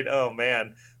right. Oh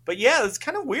man. But yeah, it's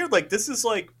kind of weird. Like, this is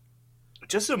like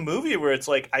just a movie where it's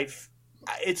like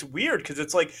it's weird because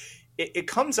it's like it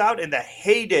comes out in the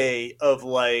heyday of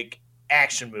like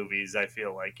action movies, I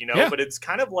feel like, you know, but it's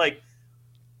kind of like,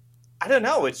 I don't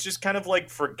know, it's just kind of like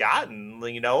forgotten,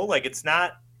 you know, like it's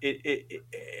not, it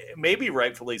maybe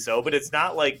rightfully so, but it's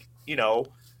not like, you know,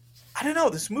 I don't know,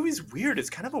 this movie's weird. It's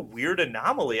kind of a weird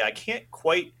anomaly. I can't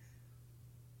quite,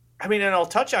 I mean, and I'll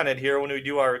touch on it here when we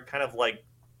do our kind of like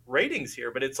ratings here,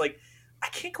 but it's like, I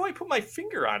can't quite put my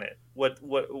finger on it,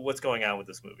 what's going on with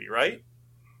this movie, right?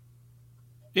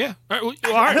 Yeah. All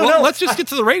right, well, let's just get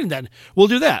to the rating then. We'll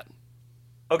do that.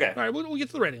 Okay. All right, we'll get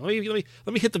to the rating.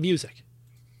 Let me hit the music.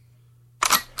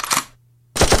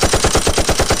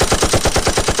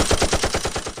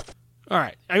 All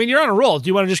right. I mean, you're on a roll. Do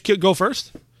you want to just go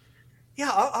first?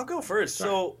 Yeah, I'll go first.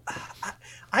 So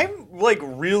I'm like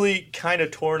really kind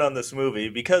of torn on this movie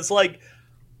because, like,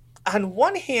 on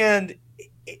one hand,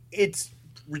 it's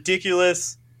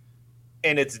ridiculous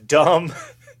and it's dumb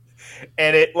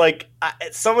and it like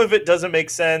some of it doesn't make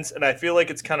sense and I feel like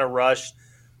it's kind of rushed.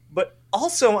 But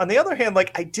also, on the other hand,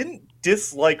 like, I didn't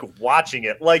dislike watching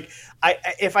it. Like,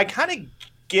 if I kind of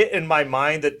get in my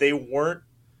mind that they were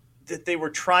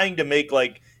trying to make,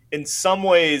 like, in some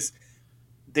ways,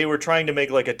 they were trying to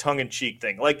make, like, a tongue-in-cheek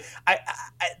thing. Like,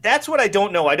 that's what I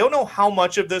don't know. I don't know how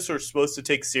much of this we're supposed to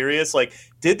take serious. Like,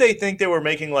 did they think they were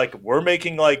making, like,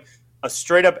 a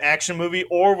straight-up action movie?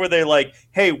 Or were they like,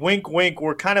 hey, wink, wink,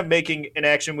 we're kind of making an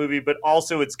action movie, but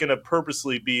also it's going to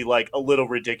purposely be, like, a little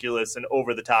ridiculous and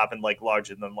over the top and, like,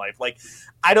 larger than life. Like,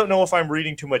 I don't know if I'm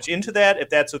reading too much into that,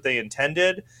 if that's what they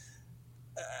intended.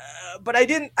 But I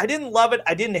didn't love it.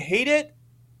 I didn't hate it.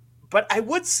 But I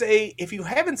would say, if you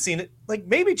haven't seen it, like,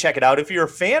 maybe check it out. If you're a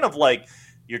fan of, like,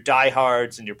 your Die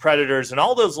Hards and your Predators and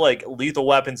all those, like, Lethal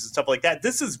Weapons and stuff like that,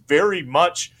 this is very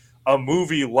much a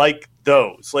movie like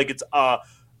those. Like, it's a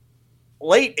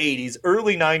late 80s,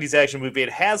 early 90s action movie.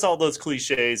 It has all those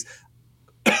cliches.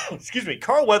 Excuse me.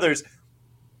 Carl Weathers,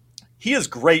 he is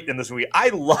great in this movie. I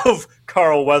love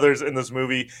Carl Weathers in this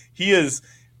movie. He is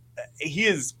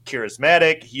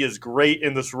charismatic. He is great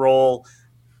in this role.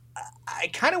 I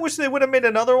kind of wish they would have made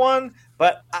another one,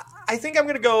 but I think I'm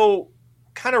going to go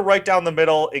kind of right down the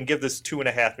middle and give this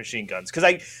 2.5 machine guns,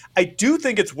 because I do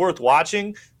think it's worth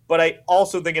watching, but I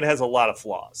also think it has a lot of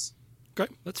flaws.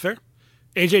 Okay, that's fair.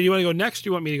 AJ, do you want to go next? Or do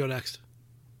you want me to go next?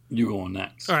 You go on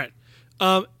next. All right.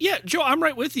 Yeah, Joe, I'm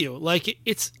right with you. Like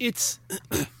it's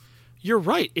you're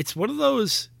right. It's one of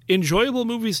those enjoyable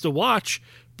movies to watch,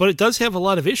 but it does have a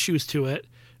lot of issues to it.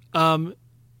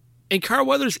 And Carl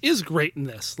Weathers is great in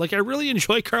this. Like, I really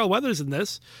enjoy Carl Weathers in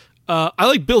this. I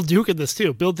like Bill Duke in this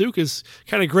too. Bill Duke is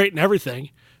kind of great in everything.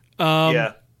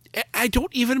 Yeah. I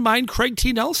don't even mind Craig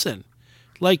T. Nelson.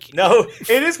 Like, no,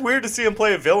 it is weird to see him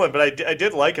play a villain, but I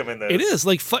did like him in this. It is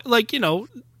like, you know,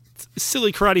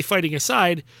 silly karate fighting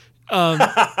aside.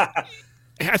 I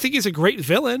think he's a great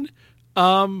villain.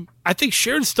 I think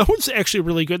Sharon Stone's actually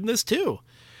really good in this too.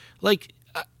 Like,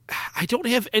 I don't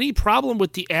have any problem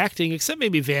with the acting, except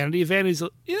maybe Vanity. Vanity's,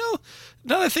 you know,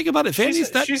 now that I think about it,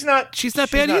 Vanity's she's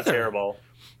not bad either. Terrible.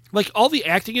 Like, all the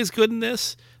acting is good in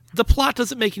this. The plot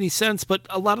doesn't make any sense, but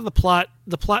a lot of the plot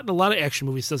in a lot of action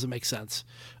movies doesn't make sense.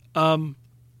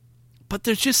 But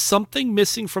there's just something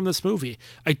missing from this movie.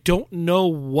 I don't know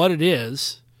what it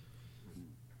is,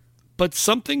 but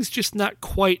something's just not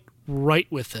quite right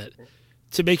with it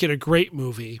to make it a great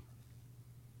movie.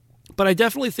 But I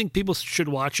definitely think people should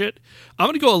watch it. I'm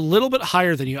going to go a little bit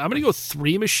higher than you. I'm going to go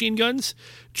 3 machine guns,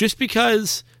 just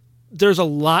because there's a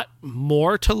lot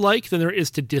more to like than there is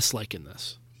to dislike in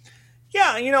this.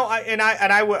 Yeah, you know,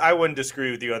 I wouldn't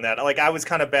disagree with you on that. Like, I was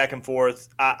kind of back and forth.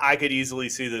 I could easily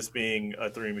see this being a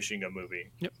 3 machine gun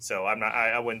movie. Yep. So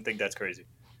I wouldn't think that's crazy.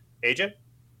 AJ?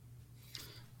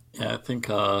 Yeah, I think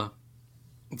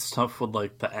it's tough with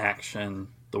like the action,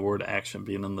 the word action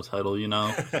being in the title, you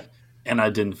know. And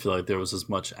I didn't feel like there was as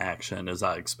much action as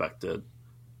I expected.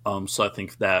 So I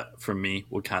think that for me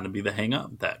would kind of be the hang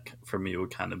up. That for me would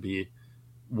kind of be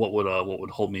what would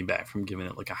hold me back from giving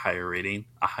it like a higher rating,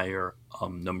 a higher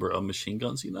number of machine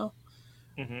guns, you know?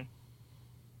 Mm-hmm.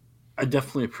 I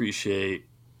definitely appreciate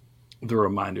the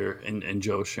reminder and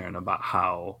Joe sharing about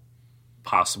how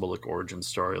possible like origin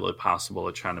story, like possible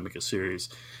like trying to make a series,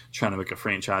 trying to make a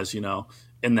franchise, you know?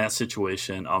 In that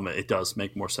situation, it does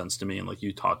make more sense to me. And like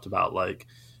you talked about, like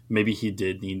maybe he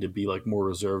did need to be like more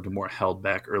reserved and more held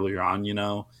back earlier on, you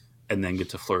know, and then get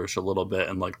to flourish a little bit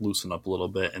and like loosen up a little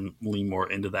bit and lean more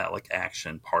into that like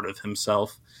action part of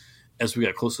himself as we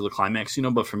got close to the climax, you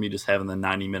know. But for me, just having the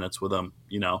 90 minutes with him,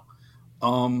 you know.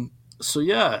 So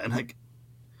yeah, and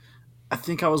I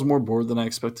think I was more bored than I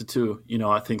expected to. You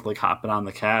know, I think like hopping on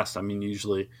the cast, I mean,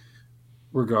 usually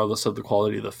regardless of the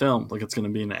quality of the film, like it's going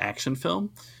to be an action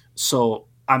film. So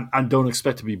I don't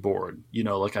expect to be bored, you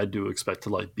know, like I do expect to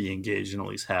like be engaged and at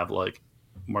least have like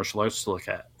martial arts to look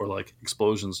at or like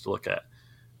explosions to look at,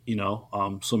 you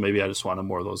know. So maybe I just wanted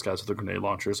more of those guys with the grenade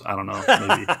launchers. I don't know.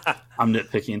 Maybe I'm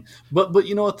nitpicking, but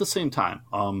you know, at the same time,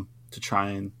 to try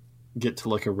and get to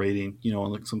like a rating, you know,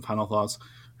 and like some final thoughts,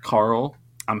 Carl,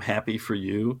 I'm happy for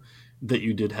you that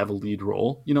you did have a lead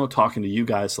role. You know, talking to you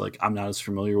guys, like I'm not as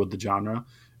familiar with the genre,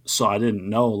 so I didn't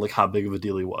know like how big of a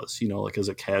deal he was. You know, like as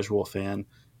a casual fan,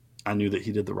 I knew that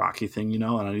he did the Rocky thing, you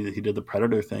know, and I knew that he did the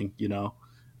Predator thing, you know,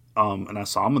 and I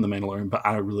saw him in The Mandalorian, but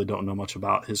I really don't know much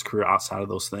about his career outside of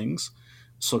those things.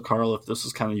 So Carl, if this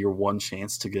is kind of your one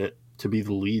chance to get to be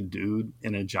the lead dude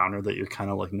in a genre that you're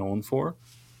kind of like known for,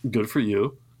 good for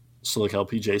you. So like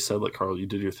LPJ said, like Carl, you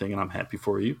did your thing and I'm happy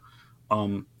for you. I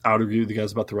would agree with you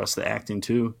guys about the rest of the acting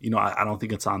too. You know, I don't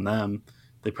think it's on them.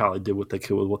 They probably did what they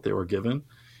could with what they were given.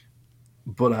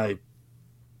 But I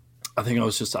think I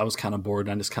was kind of bored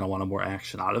and I just kind of wanted more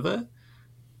action out of it.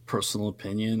 Personal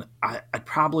opinion, I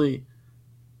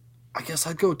guess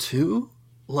I'd go 2.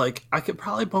 Like I could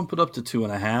probably bump it up to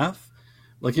 2.5.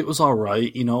 Like it was all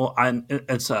right, you know. I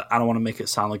don't want to make it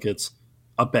sound like it's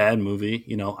a bad movie,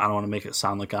 you know. I don't want to make it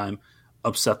sound like I'm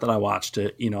upset that I watched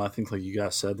it. You know, I think like you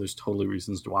guys said, there's totally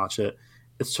reasons to watch it.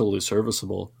 It's totally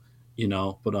serviceable, you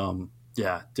know. But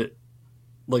yeah,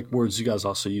 like words you guys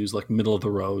also use, like middle of the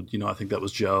road. You know, I think that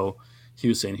was Joe. He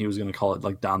was saying he was going to call it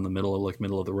like down the middle or like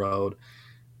middle of the road.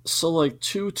 So like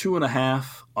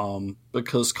 2.5,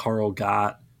 because Carl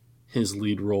got his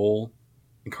lead role,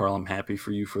 and Carl, I'm happy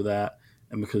for you for that.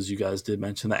 And because you guys did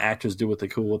mention the actors did what they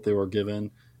could, what they were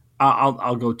given,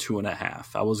 I'll go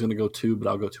 2.5. I was going to go 2, but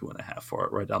I'll go 2.5 for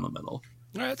it, right down the middle.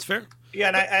 All right, that's fair. Yeah,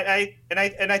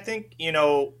 and I think, you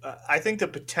know, I think the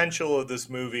potential of this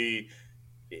movie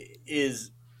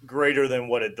is greater than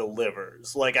what it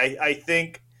delivers. Like I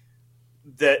think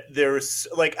that there's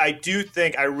like I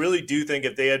really do think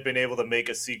if they had been able to make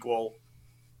a sequel,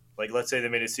 like let's say they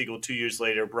made a sequel 2 years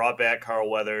later, brought back Carl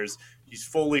Weathers, he's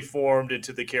fully formed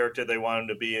into the character they want him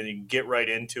to be, and you can get right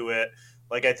into it.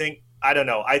 Like I think I don't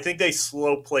know. I think they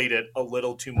slow played it a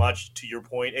little too much, to your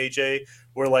point, AJ,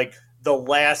 where like the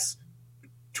last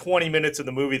 20 minutes of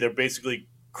the movie, they're basically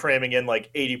cramming in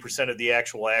like 80% of the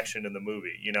actual action in the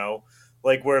movie, you know?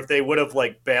 Like where if they would have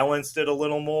like balanced it a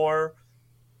little more,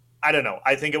 I don't know.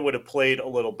 I think it would have played a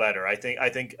little better. I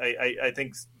think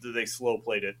they slow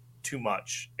played it too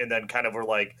much and then kind of were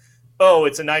like, oh,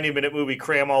 it's a 90-minute movie,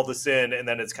 cram all this in, and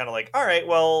then it's kind of like, all right,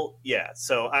 well, yeah.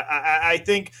 So I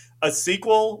think a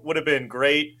sequel would have been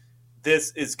great.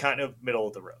 This is kind of middle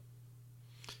of the road.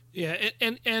 Yeah,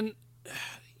 and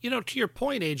you know, to your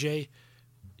point, AJ,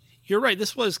 you're right.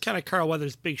 This was kind of Carl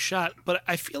Weathers' big shot, but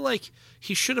I feel like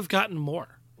he should have gotten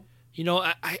more. You know,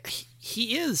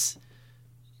 he is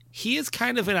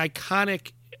kind of an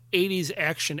iconic 80s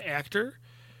action actor,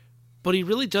 but he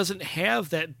really doesn't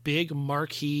have that big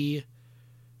marquee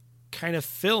kind of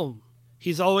film.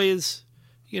 He's always,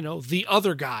 you know, the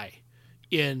other guy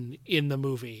in the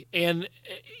movie. And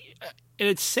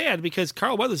it's sad because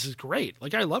Carl Weathers is great.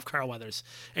 Like, I love Carl Weathers.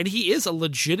 And he is a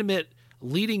legitimate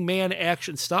leading man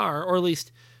action star, or at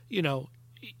least, you know,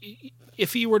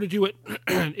 if he were to do it,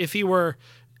 if he were,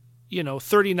 you know,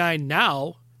 39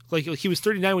 now, like he was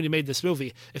 39 when he made this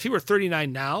movie. If he were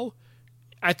 39 now,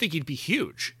 I think he'd be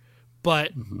huge.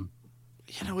 But, you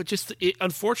know,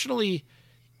 unfortunately,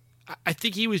 I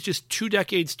think he was just 2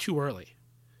 decades too early.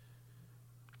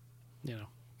 You know,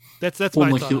 that's my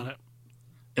thought on it.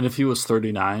 And if he was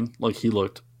 39, like he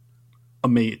looked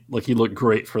amazing, like he looked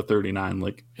great for 39.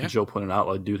 Like Joe pointed out,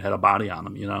 like dude had a body on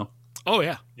him, you know? Oh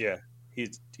yeah. Yeah.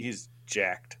 He's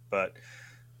jacked, but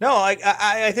no,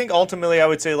 I think ultimately I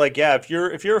would say like, yeah, if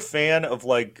you're a fan of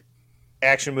like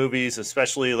action movies,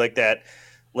 especially like that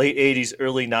late 80s,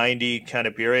 early 90s kind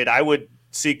of period, I would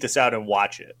seek this out and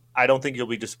watch it. I don't think you'll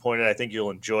be disappointed. I think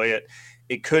you'll enjoy it.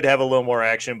 It could have a little more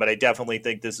action, but I definitely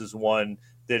think this is one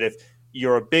that if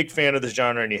you're a big fan of this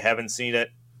genre and you haven't seen it,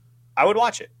 I would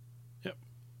watch it. Yep.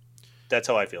 That's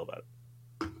how I feel about it.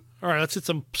 All right, let's get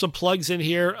some plugs in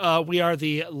here. We are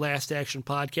the Last Action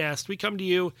Podcast. We come to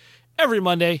you every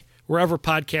Monday, wherever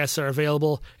podcasts are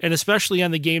available, and especially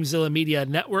on the Gamezilla Media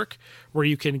Network, where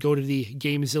you can go to the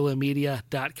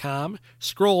GameZillaMedia.com,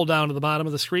 scroll down to the bottom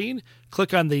of the screen,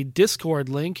 click on the Discord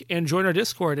link, and join our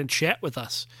Discord and chat with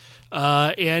us.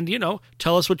 And, you know,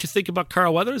 tell us what you think about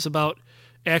Carl Weathers, about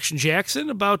Action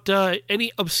Jackson, about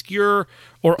any obscure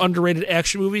or underrated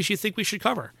action movies you think we should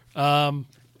cover.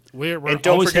 We're and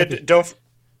don't forget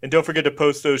don't forget to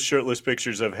post those shirtless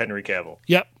pictures of Henry Cavill.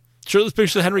 Yep. Shirtless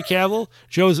pictures of Henry Cavill.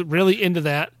 Joe's really into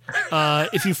that.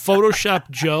 If you Photoshop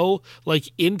Joe like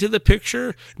into the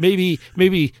picture,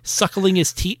 maybe suckling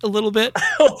his teat a little bit.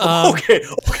 Okay.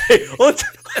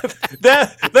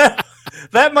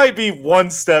 That might be one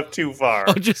step too far.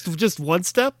 Oh, just one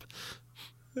step.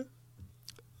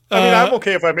 I mean, I'm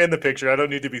okay if I'm in the picture. I don't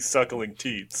need to be suckling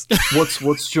teats.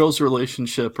 What's Joe's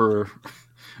relationship or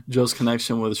Joe's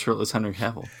connection with shirtless Henry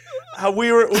Cavill?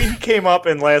 We came up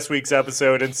in last week's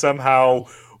episode, and somehow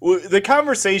the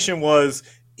conversation was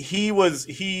he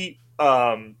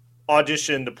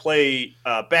auditioned to play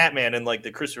Batman in like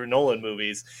the Christopher Nolan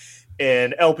movies,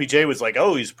 and LPJ was like,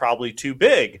 "Oh, he's probably too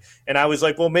big," and I was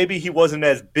like, "Well, maybe he wasn't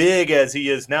as big as he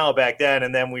is now back then."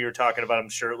 And then we were talking about him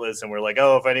shirtless, and we're like,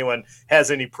 "Oh, if anyone has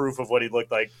any proof of what he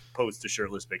looked like, post a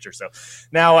shirtless picture." So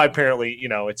now apparently, you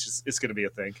know, it's going to be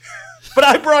a thing. But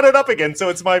I brought it up again, so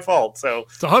it's my fault. So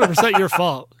it's 100% your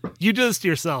fault. You did this to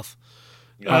yourself.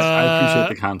 I appreciate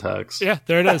the context. Yeah,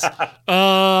 there it is. Where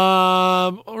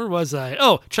was I?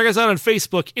 Oh, check us out on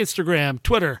Facebook, Instagram,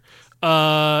 Twitter.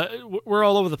 We're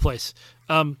all over the place.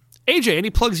 AJ, any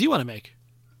plugs you want to make?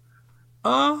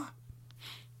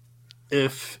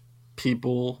 If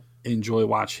people enjoy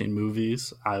watching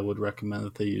movies, I would recommend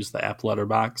that they use the app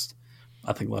Letterboxd.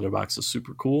 I think Letterboxd is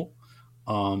super cool.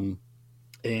 And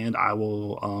I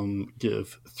will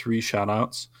give 3 shout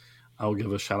outs. I will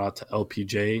give a shout out to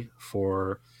LPJ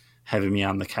for having me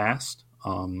on the cast.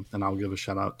 And I'll give a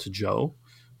shout out to Joe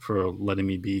for letting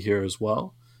me be here as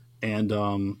well. And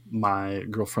my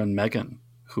girlfriend Megan,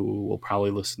 who will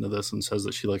probably listen to this and says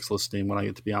that she likes listening when I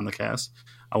get to be on the cast.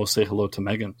 I will say hello to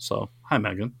Megan. So, hi,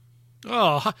 Megan.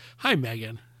 Oh, hi,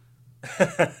 Megan.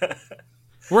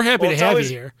 We're happy to have you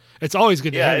here. It's always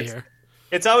good to have you here.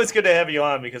 It's always good to have you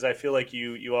on because I feel like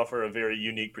you offer a very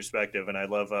unique perspective, and I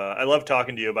love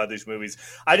talking to you about these movies.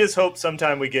 I just hope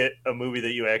sometime we get a movie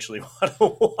that you actually want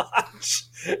to watch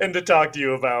and to talk to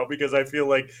you about, because I feel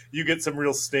like you get some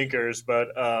real stinkers, but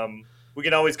we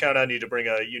can always count on you to bring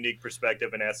a unique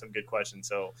perspective and ask some good questions.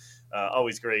 So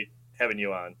always great having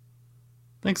you on.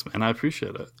 Thanks, man. I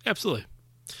appreciate it. Absolutely.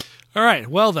 All right.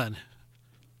 Well then.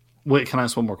 Wait, can I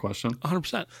ask one more question?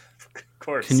 100%. Of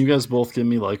course. Can you guys both give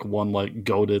me like one like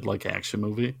goated like action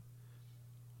movie?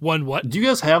 One what? Do you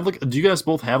guys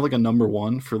both have like a number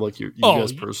one for like you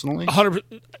guys personally?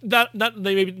 100%. Not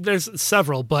maybe there's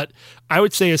several, but I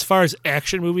would say as far as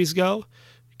action movies go,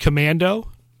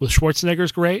 Commando with Schwarzenegger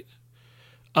is great.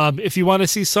 If you want to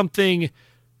see something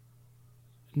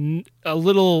a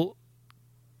little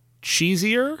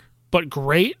cheesier but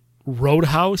great,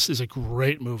 Roadhouse is a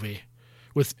great movie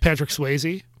with Patrick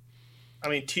Swayze. I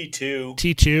mean,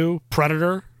 T2,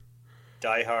 Predator,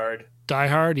 Die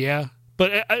Hard, yeah.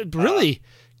 But really,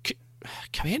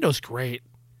 Commando's great.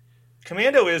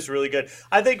 Commando is really good.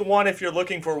 I think if you're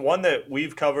looking for one that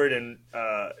we've covered in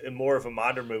more of a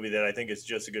modern movie that I think is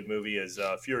just a good movie, is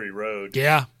Fury Road.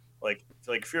 Yeah, like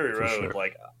Fury Road. Sure.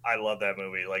 Like I love that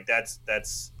movie. Like that's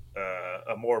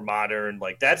a more modern.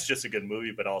 Like that's just a good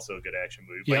movie, but also a good action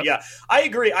movie. But yeah, I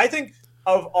agree. I think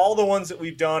of all the ones that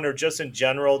we've done, or just in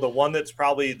general, the one that's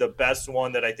probably the best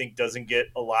one that I think doesn't get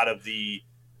a lot of the,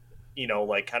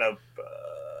 like kind of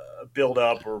build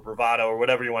up or bravado or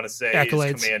whatever you want to say,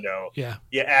 accolades. Is Commando. Yeah,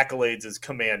 accolades is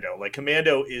Commando. Like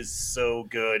Commando is so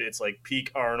good. It's like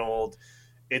peak Arnold.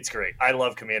 It's great. I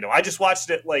love Commando. I just watched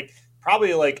it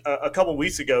probably a couple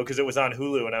weeks ago because it was on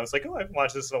Hulu, and I was like, oh, I haven't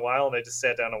watched this in a while, and I just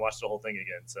sat down and watched the whole thing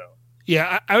again. So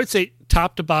yeah, I would say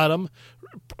top to bottom,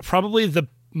 probably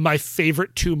my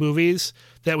favorite two movies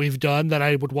that we've done that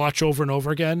I would watch over and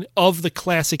over again of the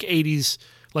classic 80s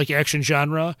like action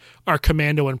genre are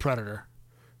Commando and Predator.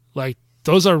 Like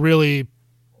those are really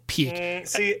peak.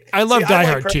 I love Die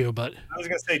Hard too, but I was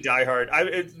gonna say Die Hard.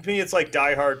 To me, it's like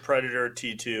Die Hard, Predator,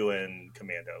 T2, and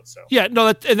Commando. So yeah,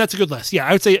 no, that's a good list. Yeah,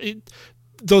 I would say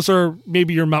those are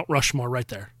maybe your Mount Rushmore right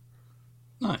there.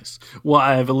 Nice. Well,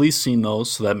 I have at least seen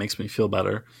those, so that makes me feel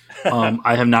better.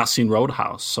 I have not seen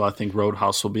Roadhouse, so I think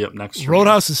Roadhouse will be up next.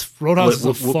 Roadhouse is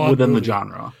a fun within movie. The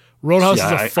genre. Roadhouse is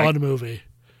a fun movie.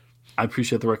 I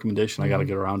appreciate the recommendation. I got to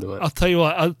get around to it. I'll tell you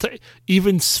what.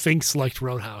 Even Sphinx liked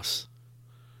Roadhouse.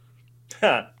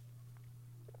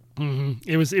 Mm-hmm.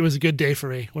 It was a good day for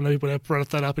me when I brought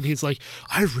that up, and he's like,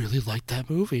 "I really liked that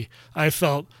movie." I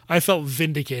felt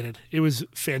vindicated. It was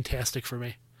fantastic for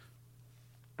me.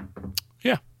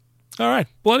 Yeah. All right.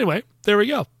 Well, anyway, there we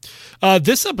go.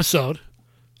 This episode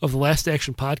of the Last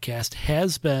Action Podcast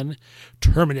has been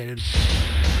terminated,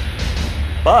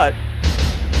 but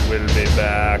we'll be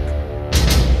back.